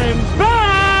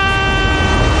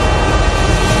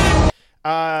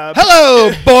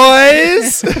 Hello,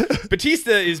 boys.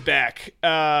 Batista is back.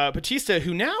 Batista,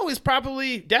 who now is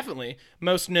definitely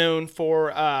most known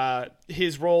for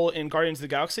his role in Guardians of the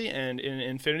Galaxy and in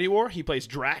Infinity War. He plays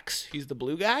Drax. He's the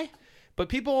blue guy. But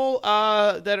people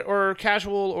that are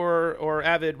casual or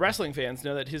avid wrestling fans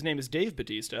know that his name is Dave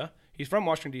Batista. He's from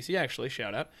Washington, D.C., actually.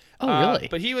 Shout out. Oh, really?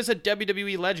 But he was a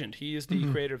WWE legend. He is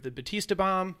the creator of the Batista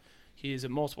Bomb. He's a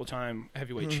multiple-time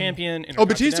heavyweight champion. Oh,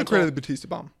 Batista Intercontinental. created the Batista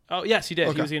Bomb. Oh, yes, he did.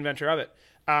 Okay. He was the inventor of it.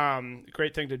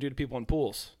 Great thing to do to people in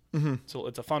pools. So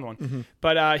it's a fun one.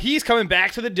 But he's coming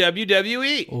back to the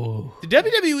WWE. Ooh. The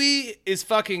WWE is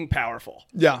fucking powerful.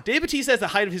 Yeah. Dave Batista is the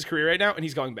height of his career right now, and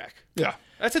he's going back. Yeah.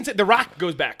 That's insane. The Rock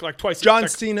goes back like twice. John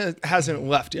like, Cena hasn't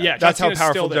left yet. Yeah, That's John how Cena's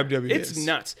powerful still there. WWE It's is.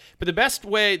 nuts. But the best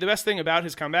thing about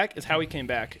his comeback is how he came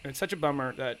back. And it's such a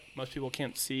bummer that most people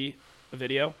can't see the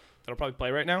video that'll probably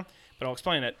play right now, but I'll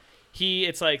explain it.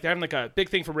 It's like they're having like a big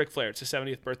thing for Ric Flair. It's his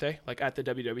 70th birthday, like at the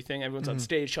WWE thing. Everyone's on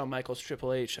stage. Shawn Michaels,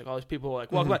 Triple H, like all these people are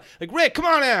like, welcome on. Like, Rick, come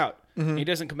on out. And he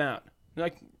doesn't come out. They're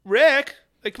like, Rick,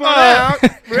 like, come on out.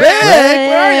 Rick,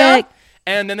 where are you?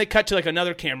 And then they cut to like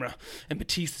another camera, and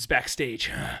Batista's backstage,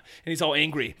 and he's all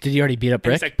angry. Did he already beat up And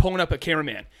Rick? he's like pulling up a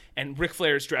cameraman, and Ric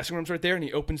Flair's dressing room's right there, and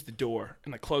he opens the door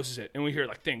and like closes it, and we hear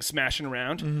like things smashing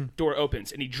around. Door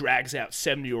opens, and he drags out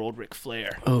 70-year-old Ric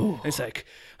Flair. Oh, and it's like,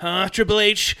 Triple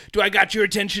H, do I got your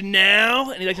attention now?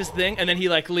 And he like this thing, and then he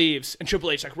like leaves, and Triple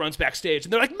H like runs backstage,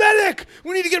 and they're like, medic,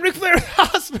 we need to get Ric Flair to the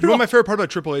hospital. You know what my favorite part about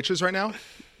Triple H is right now?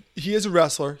 He is a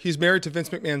wrestler. He's married to Vince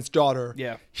McMahon's daughter.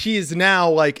 Yeah. He is now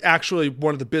like actually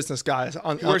one of the business guys for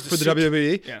wears the the suit.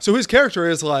 WWE. Yeah. So his character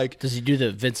is like Does he do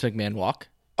the Vince McMahon walk?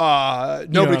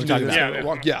 nobody I'm can talking do about. this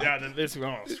walk. Yeah. this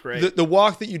is great. The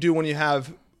walk that you do when you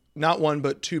have not one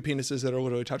but two penises that are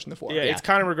literally touching the floor. Yeah, it's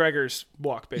Conor McGregor's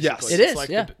walk, basically. Yes. It It's is, like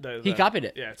yeah. He copied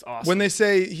it. Yeah, it's awesome. When they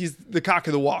say he's the cock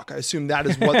of the walk, I assume that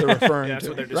is what they're referring yeah, that's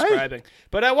to. what they're right? describing.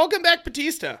 But welcome back,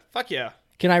 Batista. Fuck yeah.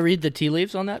 Can I read the tea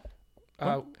leaves on that?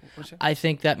 What's that? I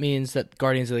think that means that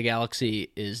Guardians of the Galaxy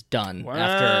is done Wow.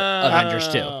 after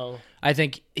Avengers 2. I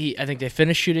think they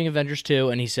finished shooting Avengers 2,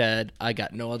 and he said, "I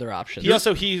got no other options."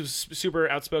 He's super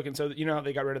outspoken. So you know how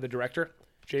they got rid of the director?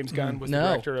 James Gunn was the No.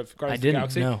 director of Guardians I of the didn't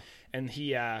Galaxy, know. and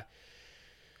he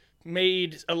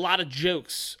made a lot of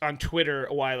jokes on Twitter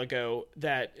a while ago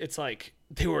that it's like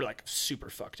they were like super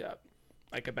fucked up,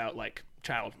 like about like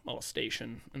child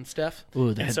molestation and stuff. Ooh,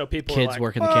 they and had so people kids are like,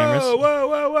 working the cameras?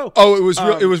 Whoa. Oh, it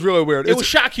was really weird. It was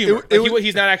shock humor. It Like, was-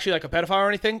 he's not actually like a pedophile or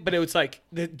anything, but it was like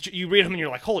you read him and you're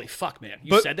like, holy fuck, man,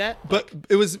 you said that. But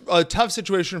it was a tough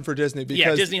situation for Disney because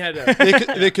Yeah, Disney had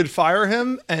to they could fire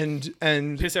him and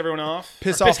piss everyone off,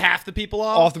 Piss or off- piss half the people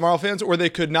off the Marvel fans, or they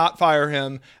could not fire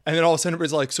him, and then all of a sudden it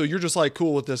was like, so you're just like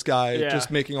cool with this guy, Yeah. just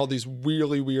making all these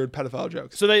really weird pedophile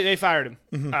jokes. So they fired him,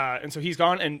 Mm-hmm. and so he's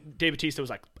gone. And Dave Bautista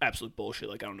was like, absolute bullshit.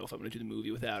 Like, I don't know if I'm going to do the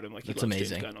movie without him. Like, he That's loves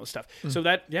amazing. James Gunn and all this stuff. Mm. So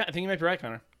I think you might be right,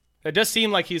 Connor. It does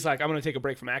seem like he's like, I'm going to take a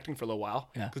break from acting for a little while.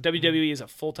 Yeah. Because WWE is a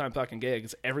full-time fucking gig.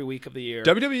 It's every week of the year.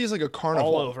 WWE is like a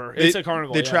carnival. All over. It's a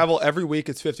carnival, They yeah. travel every week.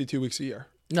 It's 52 weeks a year.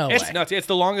 No It's way. nuts. It's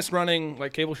the longest running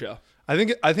like cable show. I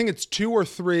think it's 2 or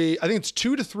 3. I think it's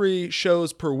 2 to 3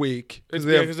 shows per week Because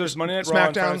they have there's Monday Night Raw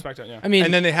and SmackDown, Friday SmackDown. Yeah. I mean,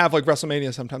 and then they have like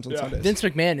WrestleMania sometimes on Sundays. Vince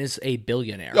McMahon is a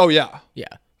billionaire. Oh yeah, yeah.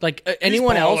 Like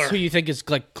anyone else baller. who you think is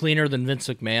like cleaner than Vince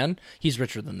McMahon, he's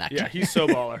richer than that Yeah, guy. he's so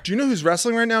baller. Do you know who's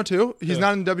wrestling right now too? He's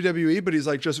not in WWE, but he's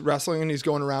like just wrestling and he's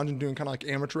going around and doing kind of like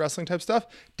amateur wrestling type stuff.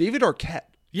 David Arquette.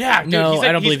 Yeah, dude, No, he's like,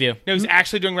 I don't believe you. No, he's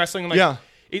actually doing wrestling. I'm like, Yeah.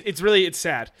 It's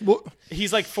sad. Well,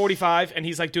 He's like 45 and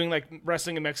he's like doing like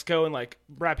wrestling in Mexico and like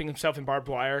wrapping himself in barbed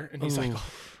wire and he's like,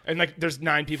 and like there's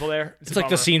 9 people there. It's like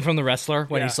the scene from The Wrestler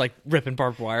when Yeah. he's like ripping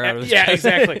barbed wire out of his Yeah, chest.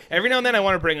 exactly. Every now and then I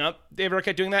want to bring up David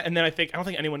Arquette doing that, and then I don't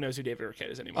think anyone knows who David Arquette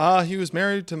is anymore. he was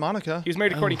married to Monica. He was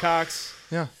married to Courtney Cox.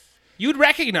 Yeah. You'd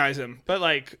recognize him, but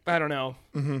like I don't know.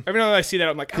 Every now and then I see that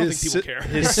I'm like, I don't think people care.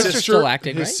 His sister's sister still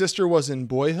acting, His right? sister was in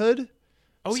Boyhood.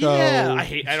 Oh So- yeah,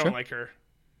 I don't like her.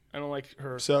 I don't like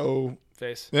her So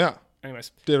face. yeah,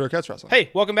 Anyways, David Arquette's wrestling. hey,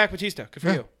 welcome back, Batista. Good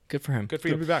for you. Good for him. Good for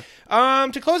Good you. to be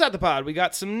back. To close out the pod, we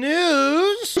got some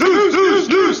news. News.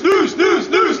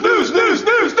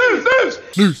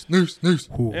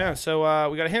 Yeah, so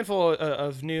we got a handful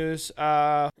of news.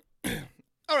 All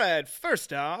right,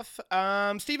 first off,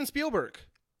 Steven Spielberg.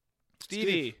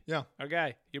 Stevie. Yeah. Our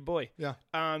guy, your boy. Yeah.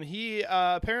 He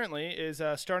apparently is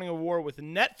starting a war with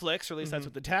Netflix, or at least that's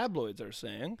what the tabloids are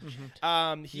saying.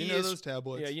 He You know is, those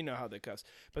tabloids. Yeah, you know how that goes.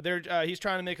 But he's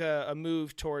trying to make a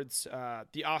move towards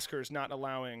the Oscars not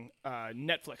allowing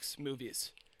Netflix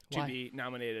movies to Why? be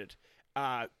nominated.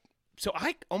 So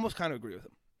I almost kind of agree with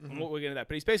him. We'll get into that.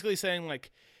 But he's basically saying,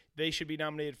 like, they should be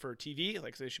nominated for TV,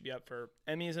 like they should be up for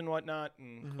Emmys and whatnot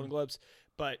and Golden Globes.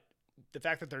 But the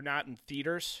fact that they're not in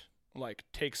theaters, like,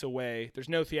 takes away. There's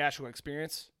no theatrical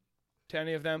experience to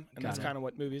any of them, and that's kind of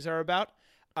what movies are about.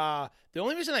 The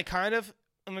only reason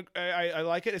I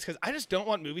like it is because I just don't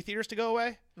want movie theaters to go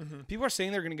away. People are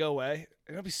saying they're going to go away,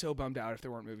 and I'd be so bummed out if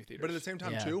there weren't movie theaters. But at the same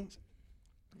time, Yeah. too,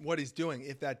 what he's doing,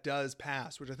 if that does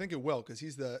pass, which I think it will, because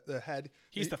he's the head.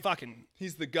 he's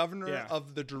He's the governor Yeah.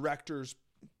 of the director's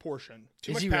portion.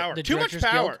 too Is much he power. The Too much Directors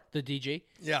power. Guild, the DG.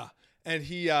 Yeah. And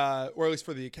he, or at least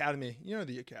for the Academy, you know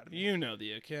the Academy. You know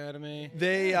the Academy.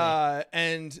 They,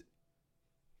 and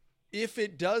if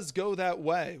it does go that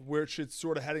way, which it's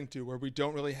sort of heading to, where we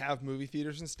don't really have movie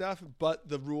theaters and stuff, but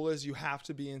the rule is you have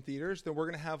to be in theaters, then we're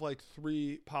going to have like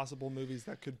 3 possible movies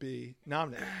that could be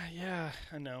nominated. Yeah,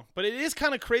 I know. But it is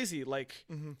kind of crazy. Like,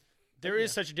 there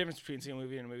is such a difference between seeing a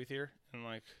movie in a movie theater and,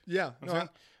 like, Yeah. I'm No, saying?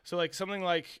 So, like, something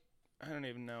like, I don't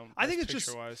even know. I think best it's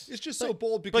picture-wise. just so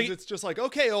bold because it's just like,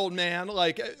 okay, old man,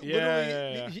 like literally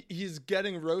yeah. he's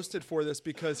getting roasted for this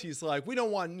because he's like, we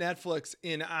don't want Netflix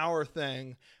in our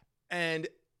thing, and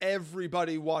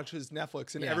everybody watches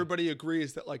Netflix and Yeah. everybody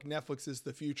agrees that like Netflix is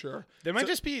the future. There might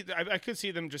just be, I could see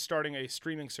them just starting a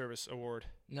streaming service award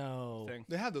No. thing.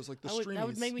 They have those like the That would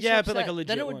streamies. make me Yeah, so but like a upset. legit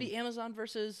Then it would one. be Amazon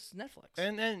versus Netflix.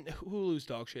 And then Hulu's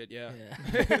dog shit, yeah.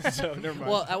 Yeah. So, never mind.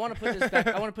 Well, I want to put this back.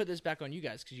 I want to put this back on you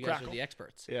guys because you guys Crackle. are the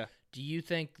experts. Yeah. Do you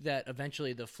think that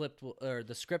eventually the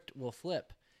script will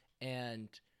flip, and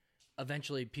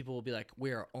eventually people will be like,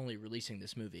 "We are only releasing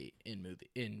this movie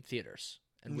in theaters,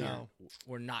 and No.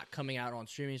 we're not coming out on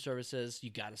streaming services. You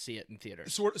got to see it in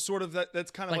theaters." Sort of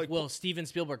that's kind of Like, like will Steven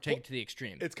Spielberg take it to the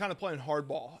extreme? it's kind of playing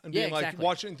hardball and Yeah, being like exactly.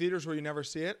 watch it in theaters where you never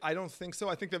see it. I don't think so.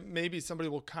 I think that maybe somebody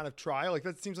will kind of try. Like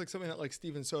that seems like something that like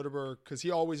Steven Soderbergh, because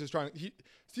he always is trying.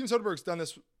 Steven Soderbergh's done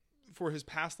this for his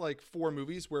past like 4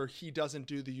 movies where he doesn't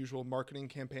do the usual marketing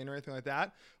campaign or anything like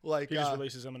that. Like he just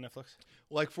releases them on Netflix.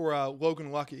 like for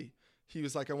Logan Lucky, he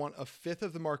was like, I want 1/5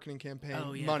 of the marketing campaign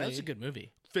Oh yeah, money. that's a good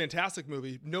movie. Fantastic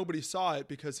movie. Nobody saw it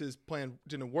because his plan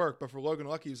didn't work. But for Logan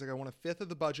Lucky, he was like, I want 1/5 of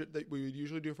the budget that we would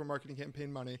usually do for marketing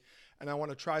campaign money. And I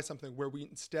want to try something where we,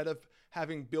 instead of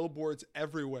having billboards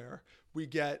everywhere, we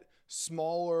get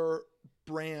smaller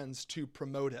brands to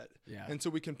promote it. Yeah. And so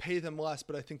we can pay them less,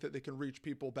 but I think that they can reach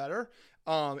people better.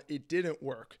 It didn't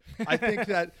work. I think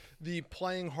that the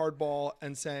playing hardball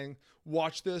and saying,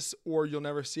 watch this or you'll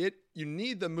never see it, you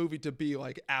need the movie to be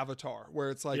like Avatar,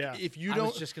 where it's like, Yeah. if you I don't,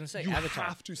 was just gonna say you Avatar.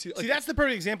 have to see it. See, Like, that's the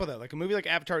perfect example, though. Like a movie like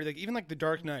Avatar, like even like The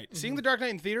Dark Knight. Mm-hmm. Seeing The Dark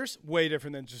Knight in theaters, way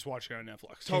different than just watching it on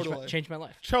Netflix. Totally. Changed my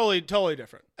life. Totally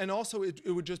different. And also, it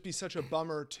would just be such a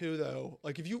bummer too, though.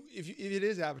 Like if it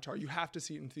is Avatar, you have to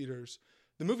see it in theaters.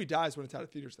 The movie dies when it's out of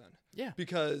theaters. Then, Yeah.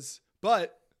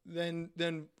 but then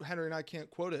Henry and I can't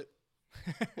quote it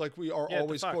like we are Yeah, the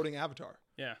always fuck? quoting Avatar.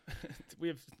 Yeah. We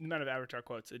have the amount of Avatar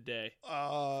quotes a day.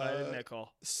 I didn't Nicole.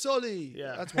 Sully.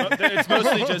 Yeah. That's Well, one. it's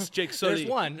mostly just Jake Sully. There's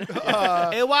one.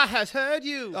 Ewa has heard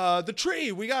you. The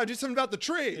tree. We gotta do something about the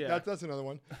tree. Yeah. That's another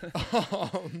one.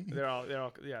 They're all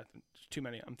yeah, too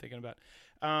many I'm thinking about.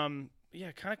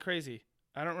 Yeah, kind of crazy.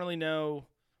 I don't really know.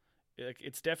 Like,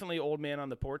 it's definitely old man on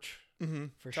the porch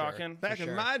For talking. sure. Back For in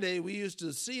sure. my day, we used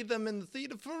to see them in the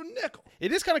theater for a nickel.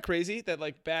 It is kind of crazy that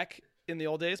like back in the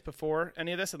old days before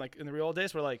any of this, and like in the real old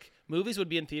days, where like movies would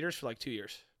be in theaters for like 2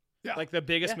 years. Yeah. Like the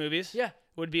biggest movies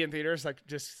would be in theaters, like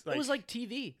just like... It was like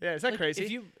TV. Yeah, is that like, crazy?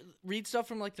 If you read stuff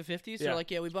from like the 50s, they're like,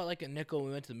 we bought like a nickel and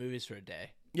we went to the movies for a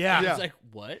day. Yeah. It's like,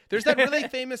 what? There's that really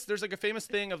famous... There's like a famous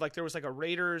thing of like there was like a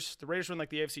Raiders... The Raiders won like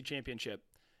the AFC Championship,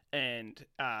 and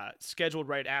scheduled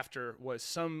right after was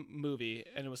some movie,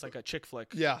 and it was like a chick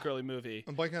flick girly movie.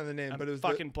 I'm blanking on the name, but it was...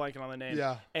 blanking on the name.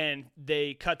 Yeah. And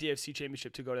they cut the AFC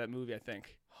Championship to go to that movie, I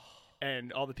think.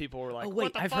 And all the people were like, "Oh wait,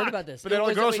 what the I've fuck? heard about this." But then all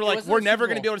the girls were like, "We're never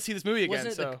going to be able to see this movie again."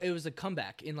 Wasn't So it was a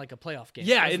comeback in like a playoff game.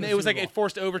 yeah, and it was like it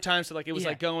forced overtime, so like it was Yeah.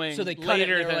 like going So they cut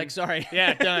later it, and they were than like, "Sorry."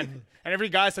 yeah, done. And every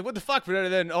guy's like, "What the fuck?" But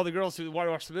then all the girls who want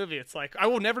to watch the movie, it's like, I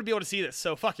will never be able to see this.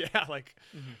 So fuck yeah, like.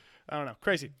 I don't know,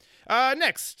 crazy.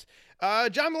 Next,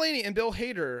 John Mulaney and Bill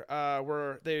Hader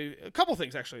were a couple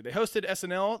things actually. They hosted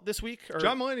SNL this week.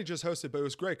 John Mulaney just hosted, but it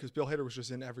was great because Bill Hader was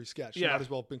just in every sketch. He might as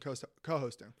well have been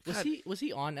co-hosting. Was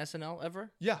he on SNL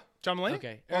ever? Yeah, John Mulaney.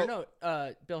 Okay, or no,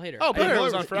 Bill Hader. Oh, Bill Hader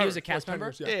was on He forever. was a cast For 10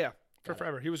 member. years, Yeah, for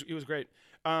forever. He was great.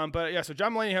 But yeah, so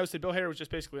John Mulaney hosted. Bill Hader was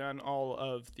just basically on all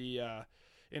of the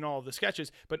in all of the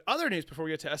sketches. But other news before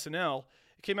we get to SNL,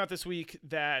 it came out this week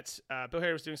that Bill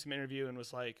Hader was doing some interview and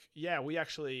was like, "Yeah, we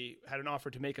actually had an offer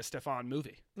to make a Stefan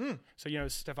movie." So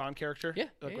Stefan character,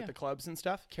 with the clubs and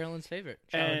stuff. Carolyn's favorite,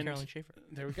 Carolyn Schaefer.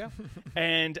 There we go.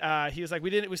 And he was like, we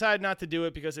decided not to do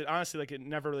it because it honestly like it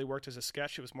never really worked as a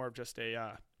sketch. It was more of just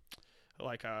a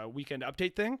like a weekend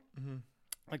update thing.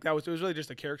 Like it was really just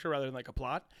a character rather than like a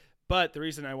plot. But the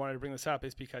reason I wanted to bring this up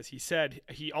is because he said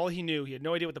he knew, he had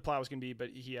no idea what the plot was going to be, but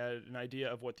he had an idea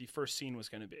of what the first scene was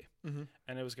going to be.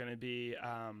 And it was going to be,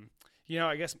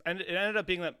 I guess, and it ended up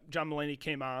being that John Mulaney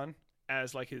came on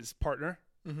as like his partner.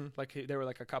 Like they were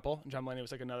like a couple, and John Mulaney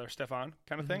was like another Stefan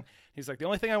kind of thing. He's like, the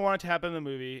only thing I wanted to happen in the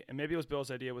movie, and maybe it was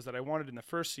Bill's idea, was that I wanted in the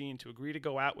first scene to agree to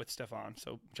go out with Stefan.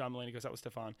 So John Mulaney goes out with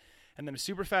Stefan, and then a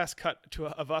super fast cut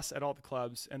of us at all the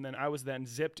clubs, and then I was then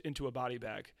zipped into a body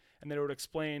bag, and then it would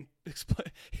explain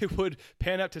it would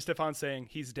pan up to Stefan saying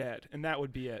he's dead, and that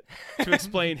would be it to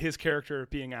explain his character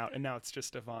being out, and now it's just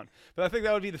Stefan. But I think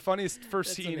that would be the funniest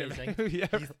first scene of the movie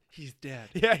ever. he's dead.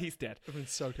 Yeah, he's dead. It's been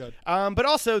so good. But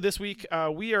also this week,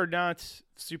 we are not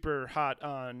super hot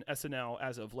on SNL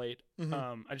as of late.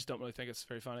 I just don't really think it's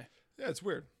very funny. Yeah, it's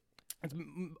weird. It's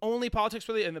only politics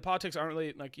really, and the politics aren't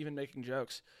really like even making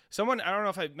jokes. I don't know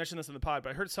if I mentioned this in the pod, but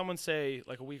I heard someone say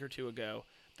like a week or two ago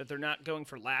that they're not going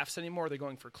for laughs anymore; they're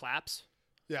going for claps.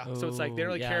 Yeah. So it's like they don't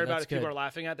really care about if people are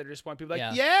laughing at. They just want people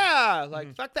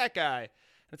like, fuck that guy. And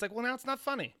it's like, well, now it's not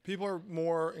funny. People are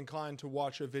more inclined to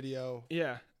watch a video.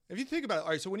 Yeah. If you think about it,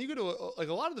 all right, so when you go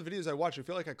to a lot of the videos I watch, I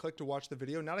feel like I click to watch the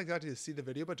video, not exactly to see the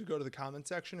video, but to go to the comment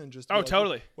section and just be like,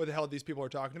 totally. What the hell these people are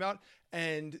talking about.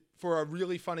 And for a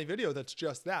really funny video that's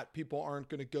just that, people aren't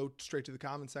going to go straight to the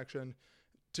comment section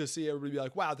to see everybody be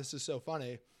like, wow, this is so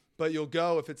funny. But you'll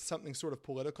go if it's something sort of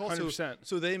political. 100%.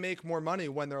 So they make more money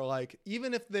when they're like,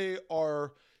 even if they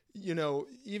are,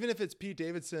 even if it's Pete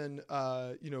Davidson,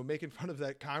 making fun of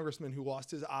that congressman who lost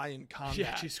his eye in combat.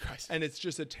 Yeah, Jesus Christ. And it's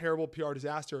just a terrible PR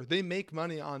disaster. They make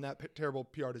money on that terrible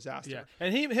PR disaster. Yeah.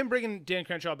 And him bringing Dan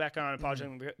Crenshaw back on and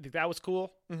apologizing, that was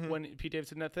cool when Pete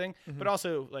Davidson did that thing. But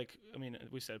also, like, I mean,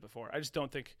 we said it before, I just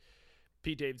don't think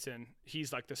Pete Davidson,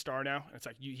 he's like the star now. And it's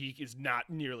like he is not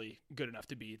nearly good enough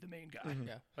to be the main guy.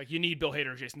 Yeah. Like, you need Bill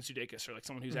Hader or Jason Sudeikis or like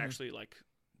someone who's actually like,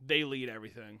 they lead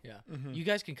everything. Yeah. You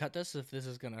guys can cut this if this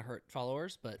is going to hurt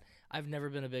followers, but I've never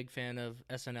been a big fan of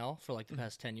SNL for like the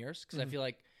past 10 years because I feel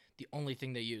like the only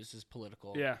thing they use is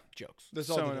political jokes.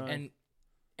 That's all they do.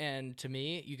 And to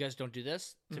me, you guys don't do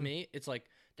this. To me, it's like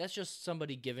that's just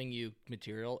somebody giving you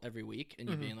material every week and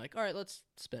you being like, all right, let's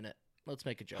spin it. Let's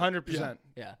make a joke. 100%.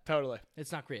 Yeah. Totally.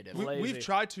 It's not creative. We've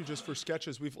tried to just for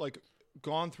sketches. We've like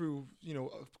gone through, a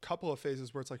couple of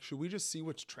phases where it's like, should we just see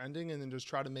what's trending and then just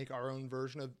try to make our own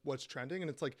version of what's trending? And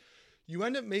it's like, you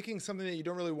end up making something that you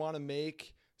don't really want to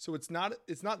make. So it's not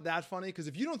that funny. Because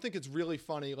if you don't think it's really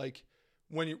funny, like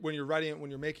when you're writing it, when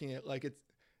you're making it, like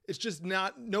it's just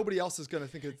not, nobody else is going to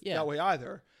think it's that way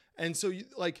either. And so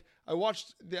I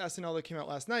watched the SNL that came out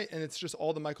last night and it's just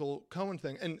all the Michael Cohen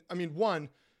thing. And I mean,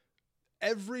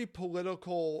 every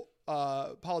political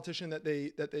politician that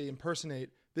they impersonate,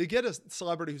 they get a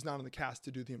celebrity who's not on the cast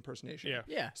to do the impersonation.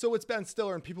 Yeah. So it's Ben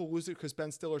Stiller, and people lose it because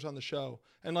Ben Stiller's on the show,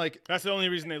 and like that's the only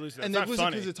reason they lose it. And it's they lose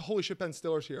funny. it because it's holy shit, Ben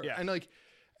Stiller's here. Yeah. And like,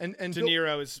 and De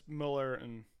Niro is Mueller,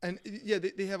 and yeah,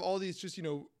 they have all these just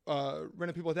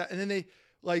random people like that, and then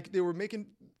they were making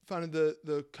fun of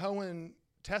the Cohen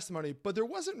testimony, but there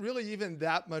wasn't really even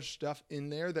that much stuff in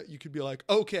there that you could be like,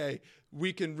 okay,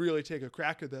 we can really take a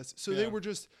crack at this. So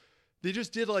they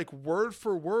just did like word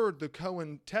for word the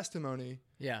Cohen testimony.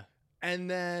 Yeah. and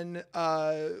then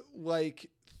like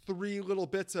 3 little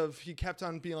bits of he kept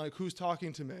on being like, "Who's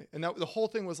talking to me?" And that the whole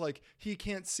thing was like he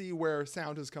can't see where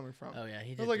sound is coming from. Oh yeah,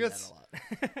 he I did was like, do that's,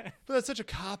 that a lot. but that's such a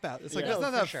cop out. It's like Yeah. it's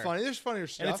not for that sure. funny. There's funnier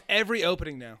stuff. And it's every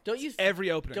opening now. It's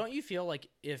every opening. Don't you feel like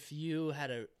if you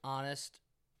had an honest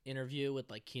interview with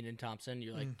like Kenan Thompson,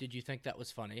 you're like, did you think that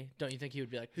was funny? Don't you think he would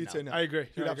be like, He'd no. say no. I agree.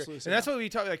 He'd I agree. absolutely say And that's no. what we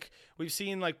talk. Like we've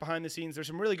seen like behind the scenes. There's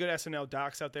some really good SNL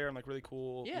docs out there and like really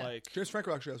cool. Yeah. Like James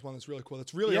Franco actually has one that's really cool.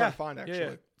 That's really hard to find actually.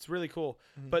 Yeah, it's really cool.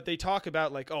 But they talk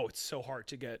about like, oh, it's so hard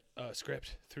to get a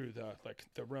script through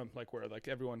the room, like where like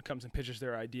everyone comes and pitches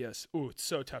their ideas. Ooh, it's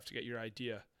so tough to get your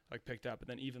idea like picked up. And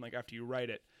then even like after you write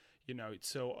it, you know, it's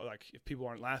so like if people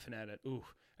aren't laughing at it, ooh.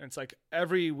 And it's like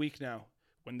every week now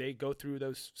when they go through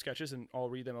those sketches and I'll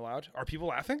read them aloud, are people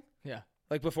laughing? Yeah.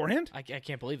 Like beforehand? I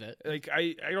can't believe it. Like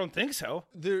I don't think so.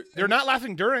 They're not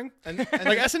laughing during. and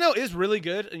like SNL is really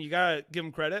good, and you gotta give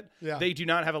them credit. Yeah. They do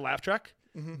not have a laugh track.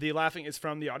 The laughing is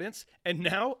from the audience, and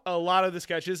now a lot of the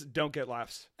sketches don't get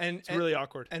laughs. It's really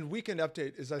awkward. And Weekend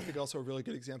Update is, I think, also a really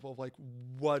good example of like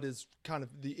what is kind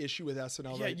of the issue with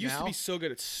SNL Yeah, right it used now. to be so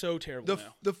good. It's so terrible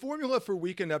now. The formula for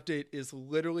Weekend Update is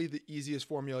literally the easiest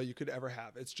formula you could ever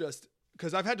have. It's just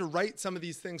because I've had to write some of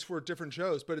these things for different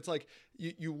shows, but it's like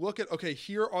you look at, okay,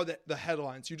 here are the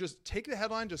headlines. You just take the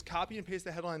headline, just copy and paste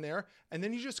the headline there, and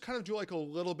then you just kind of do like a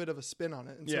little bit of a spin on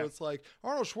it. And so it's like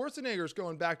Arnold Schwarzenegger's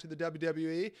going back to the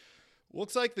WWE.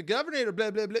 Looks like the governor,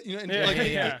 blah, blah, blah. You know,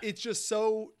 and it's just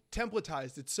so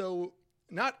templatized. It's so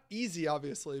not easy,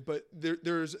 obviously, but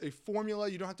there's a formula.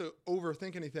 You don't have to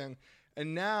overthink anything.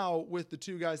 And now with the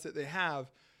 2 guys that they have,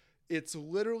 it's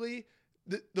literally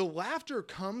the laughter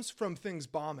comes from things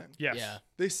bombing. Yes. Yeah.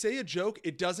 They say a joke,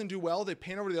 it doesn't do well. They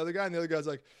pan over to the other guy, and the other guy's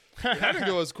like, yeah, "That didn't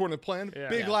go as according to plan."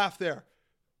 Big laugh there.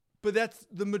 But that's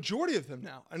the majority of them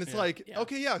now, and it's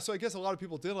okay, yeah. So I guess a lot of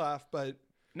people did laugh, but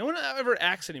No one ever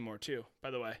acts anymore, too, by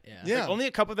the way. Yeah. Like, only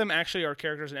a couple of them actually are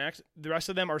characters and act. The rest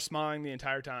of them are smiling the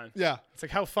entire time. yeah. It's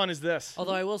like, how fun is this?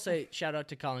 Although I will say, shout out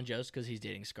to Colin Jost because he's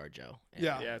dating ScarJo.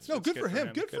 Yeah, it's good for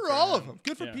him. Good for all of them.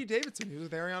 Good for Yeah. Pete Davidson. He was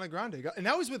with Ariana Grande, and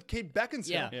now he's with Kate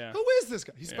Beckinsale. Yeah. Who is this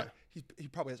guy? He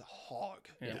probably has a hog.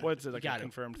 Yeah. What's it, like a Got it.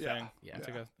 confirmed Yeah. thing? Yeah. It's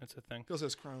like it's a thing. He also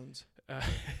has Crohn's.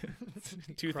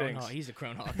 2 Crone things. Hawk. He's a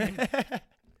Crone Hawk.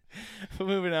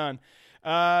 Moving on.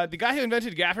 The guy who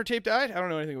invented gaffer tape died? I don't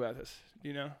know anything about this. Do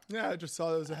you know? Yeah, I just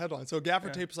saw that as a headline. So gaffer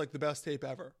tape is like the best tape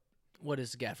ever. What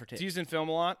is gaffer tape? It's used in film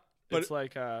a lot. But it's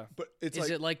like But it's Is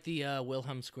like it like the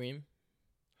Wilhelm scream?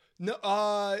 no,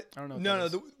 I don't know what no, that no.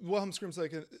 The Wilhelm scream's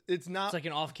like it's not It's like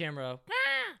an off-camera.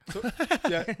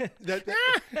 yeah, that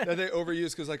they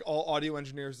overuse because like all audio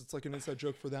engineers, it's like an inside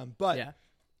joke for them. But Yeah.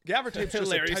 gaffer tape's just a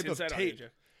Hilarious type of inside audio tape.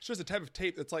 joke. It's just a type of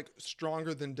tape that's like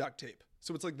stronger than duct tape.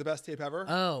 So it's like the best tape ever.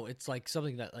 Oh, it's like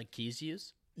something that like keys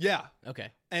use. Yeah. Okay.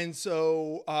 And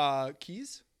so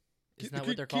keys? Isn't that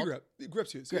what they're called?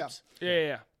 Grips use. Grips.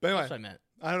 yeah. But anyway, That's what I meant.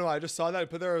 I don't know. I just saw that,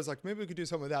 but there I was like, maybe we could do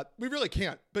something with that. We really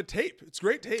can't. But tape, it's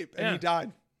great tape. And Yeah. he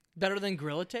died. Better than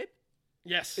Gorilla Tape?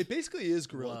 Yes. It basically is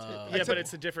Gorilla Tape. Yeah, but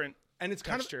it's a different and it's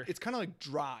texture. kind of like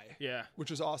dry. Yeah.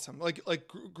 Which is awesome. Like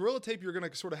Gorilla Tape, you're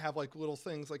gonna sort of have like little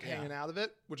things like hanging out of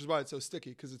it, which is why it's so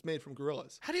sticky because it's made from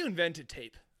gorillas. How do you invent a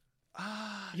tape?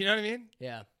 You know what I mean?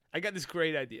 Yeah. I got this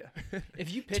great idea.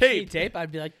 If you pitched Tape. me tape,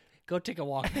 I'd be like, go take a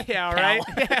walk. Yeah, all pal.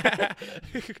 right.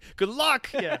 Good luck.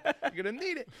 Yeah, you're gonna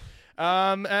need it.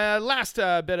 Last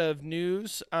bit of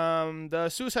news: the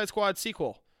Suicide Squad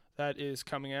sequel that is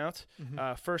coming out.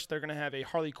 First, they're gonna have a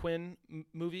Harley Quinn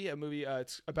movie.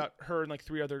 It's about her and like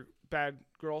 3 other bad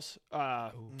girls.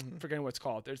 Forgetting what it's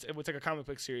called. It's like a comic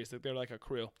book series. They're like a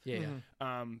crew. Yeah.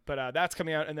 But that's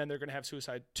coming out, and then they're gonna have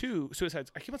Suicide.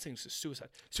 I keep on saying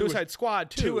Suicide Squad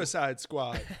 2. Suicide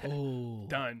Squad. Oh.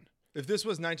 Done. If this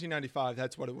was 1995,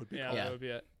 that's what it would be Yeah, called. that would be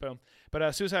it. Boom. But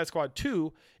Suicide Squad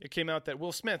 2, it came out that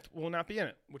Will Smith will not be in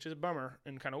it, which is a bummer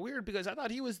and kind of weird because I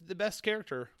thought he was the best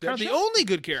character. Kind of the Deadshot? only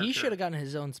good character. He should have gotten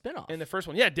his own spinoff. in the first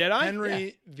one. Yeah, Deadeye.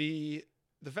 Henry,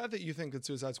 the fact that you think that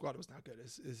Suicide Squad was not good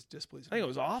is displeasing. I think it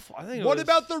was awful. What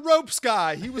about the ropes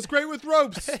guy? He was great with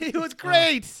ropes. He was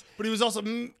great. But he was also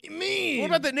mean. What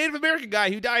about the Native American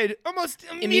guy who died almost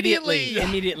immediately?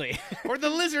 Immediately. Or the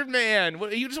Lizard Man?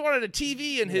 You just wanted a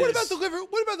TV in his. What about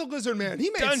the lizard man? He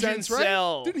made Dungeon sense, right?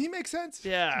 cell. Didn't he make sense?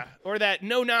 Yeah, or that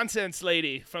no nonsense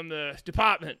lady from the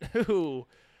department who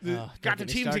got the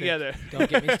team together. Don't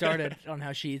get me started on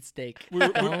how she eats steak.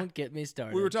 Don't get me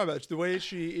started. We were talking about it, the way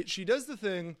she does the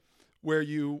thing where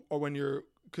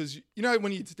because you know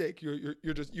when you eat steak,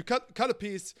 you're just you cut a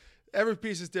piece. Every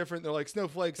piece is different. They're like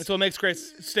snowflakes. That's what makes great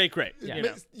steak great. Yeah. You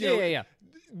know? Yeah.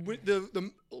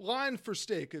 the line for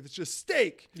steak, if it's just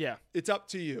steak, Yeah. it's up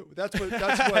to you. That's what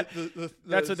the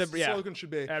That's what the slogan should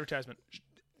be. Advertisement.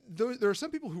 There are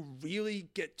some people who really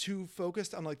get too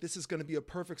focused on like this is going to be a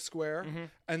perfect square,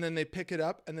 and then they pick it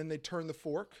up and then they turn the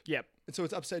fork. Yep. And so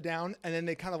it's upside down, and then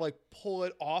they kind of like pull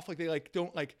it off, like they like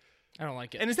don't like. I don't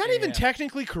like it. And is that even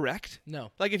technically correct?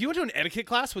 No. Like, if you went to an etiquette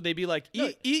class, would they be like,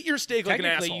 eat your steak like an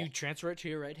Technically, asshole? you transfer it to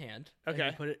your right hand. Okay.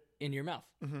 And you put it in your mouth.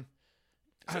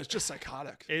 It's just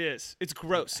psychotic. It is. It's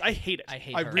gross. I hate it. I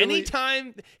hate I her. really-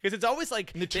 Anytime, because it's always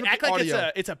like they trip act like audio.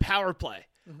 it's a power play.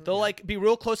 They'll like be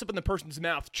real close up in the person's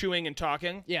mouth, chewing and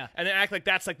talking. Yeah. and then act like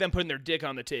that's like them putting their dick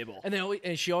on the table. And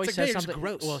she always It's like, says man, it's something.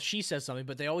 gross. Well, she says something,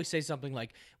 but they always say something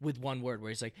like with one word, where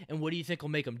he's like, "And what do you think will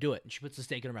make them do it?" And she puts the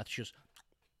steak in her mouth. She goes,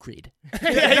 "Creed."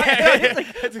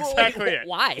 That's exactly it.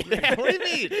 Why? Yeah, what do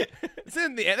you mean? That's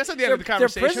not the end of the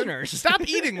conversation. They're prisoners. Stop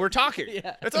eating. We're talking.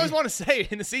 Yeah. That's all I always want to say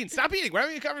in the scene. Stop eating. We're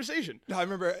having a conversation. No, I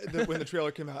remember when the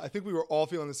trailer came out. I think we were all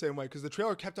feeling the same way because the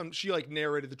trailer kept on. She like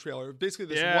narrated the trailer. Basically,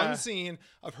 this Yeah. one scene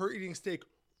of her eating steak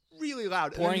really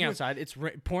loud, and then Pouring you- outside. It's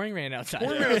pouring rain outside.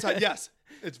 Pouring rain outside. Yes,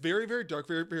 it's very very dark,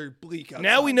 very very bleak outside.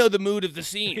 Now we know the mood of the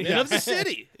scene and of the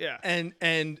city. Yeah.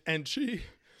 and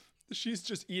she's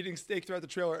just eating steak throughout the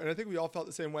trailer, and I think we all felt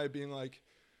the same way, being like,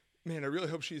 man, I really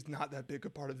hope she's not that big a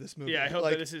part of this movie. Yeah, I hope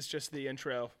like, that this is just the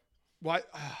intro. why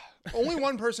only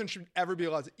one person should ever be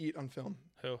allowed to eat on film.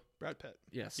 Who? Brad Pitt.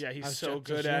 Yes. Yeah, he's I was so just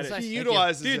good gonna at it. say, He thank you.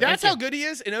 utilizes Dude, it. that's how good he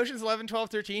is. In Ocean's 11, 12,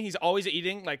 13, he's always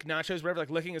eating like nachos, whatever, like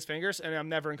licking his fingers, and I'm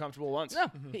never uncomfortable once. No,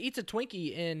 he eats a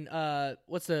Twinkie in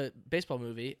what's the baseball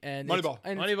movie? And Moneyball.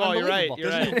 It's Moneyball, you're right, unbelievable. you're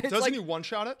right. It's Doesn't like he one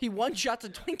shot it? he one shots a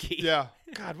Twinkie. Yeah.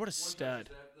 God, what a stud.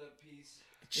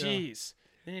 Jeez.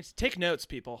 Take notes,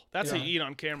 people. That's how you eat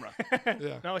on camera.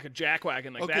 Yeah. Not like a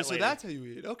jackwagon like Okay, that so lady. that's how you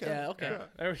eat. Okay. Yeah. Okay. Yeah,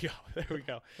 there we go. There we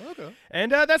go. Okay.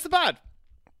 And that's the pod.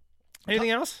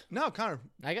 Anything else? No, Connor,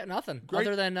 I got nothing Great.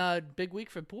 other than big week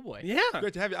for Pool Boy. Yeah.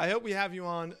 great to have you. I hope we have you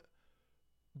on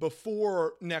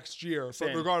before next year. Same.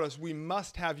 But regardless, we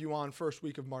must have you on first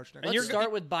week of March next. And Let's you're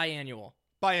start with biannual.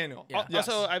 biannual. Yeah. Yes.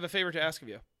 Also, I have a favor to ask of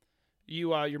you.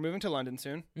 You're moving to London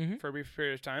soon for a brief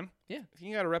period of time. Yeah.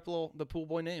 You got to rep the Pool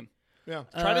Boy name. yeah.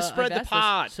 Try to spread I've the asked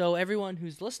pod. this. So everyone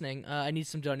who's listening, I need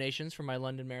some donations for my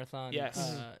London Marathon.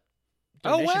 Yes.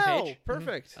 Donation Page. page.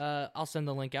 Perfect. I'll send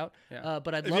the link out. Yeah.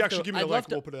 But I'd If you love actually to. give me I'd the love link,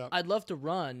 to. we'll put it up. I'd love to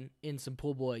run in some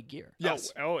Pool Boy gear.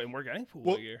 Yes. Oh, and we're getting Pool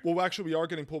Well, Boy gear. well, actually, we are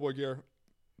getting Pool Boy gear.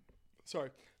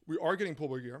 Sorry, we are getting Pool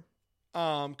Boy gear.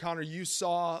 Connor, you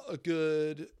saw a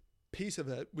good piece of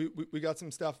it. We got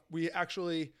some stuff. We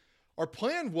actually, our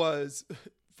plan was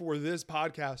for this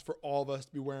podcast for all of us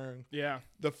to be wearing Yeah.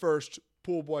 the first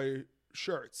Pool Boy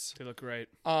shirts. They look great.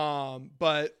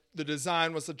 But the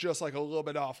design was just like a little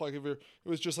bit off. Like it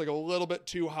was just like a little bit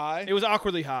too high. It was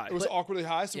awkwardly high. It was awkwardly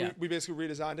high, so Yeah. we basically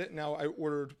redesigned it. Now I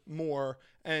ordered more,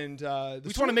 and we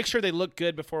just want to make sure they look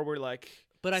good before we're like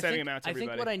But I sending think them out to I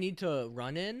everybody. think what I need to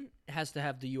run in has to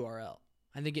have the URL.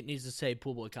 I think it needs to say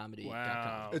poolboycomedy.com.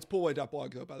 Wow. it's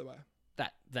poolboy.blog though, by the way.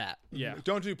 That. Yeah.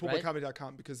 Don't do Right?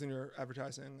 poolboycomedy.com because then you're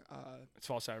advertising. It's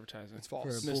false advertising. It's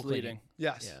false. For- Misleading.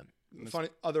 Yes. Yeah.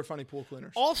 Other funny pool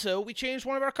cleaners. Also, we changed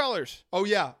one of our colors. Oh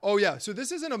yeah. So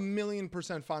this isn't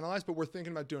 1,000,000% finalized, but we're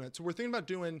thinking about doing it. So we're thinking about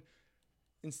doing,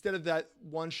 instead of that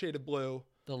one shade of blue,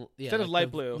 Instead of light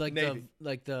blue, like navy.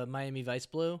 the Miami Vice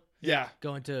blue, Yeah.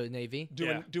 going to navy.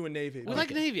 doing navy. We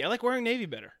like navy. I like wearing navy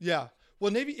better. Yeah.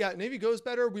 Well, navy goes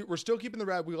better. We're still keeping the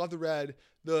red. We love the red.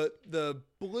 The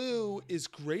blue is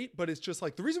great, but it's just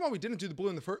like the reason why we didn't do the blue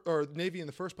in the first or navy in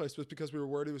the first place was because we were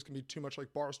worried it was going to be too much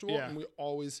like Barstool, Yeah. and we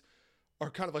always are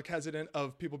kind of like hesitant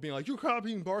of people being like, "You're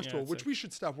copying Barstool," it's which we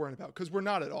should stop worrying about because we're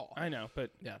not at all. I know,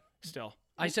 but Yeah. still.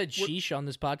 I said sheesh on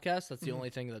this podcast. That's the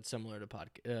only thing that's similar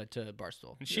to to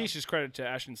Barstool. And sheesh is credit to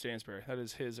Ashton Stansbury. That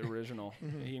is his original.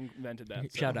 He invented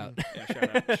that. So. Shout out. Yeah,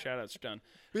 shout out. Shout out's done.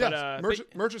 But yes,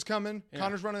 merch is coming. Yeah.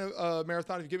 Connor's running a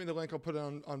marathon. If you give me the link, I'll put it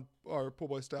on our Pool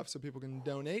Boy stuff so people can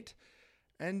donate.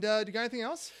 And do you got anything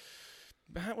else?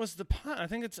 That was the pot. I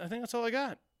think that's all I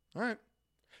got. All right.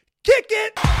 Kick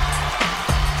it!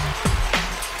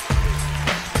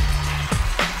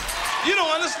 You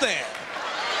don't understand.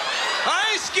 I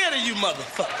ain't scared of you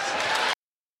motherfuckers.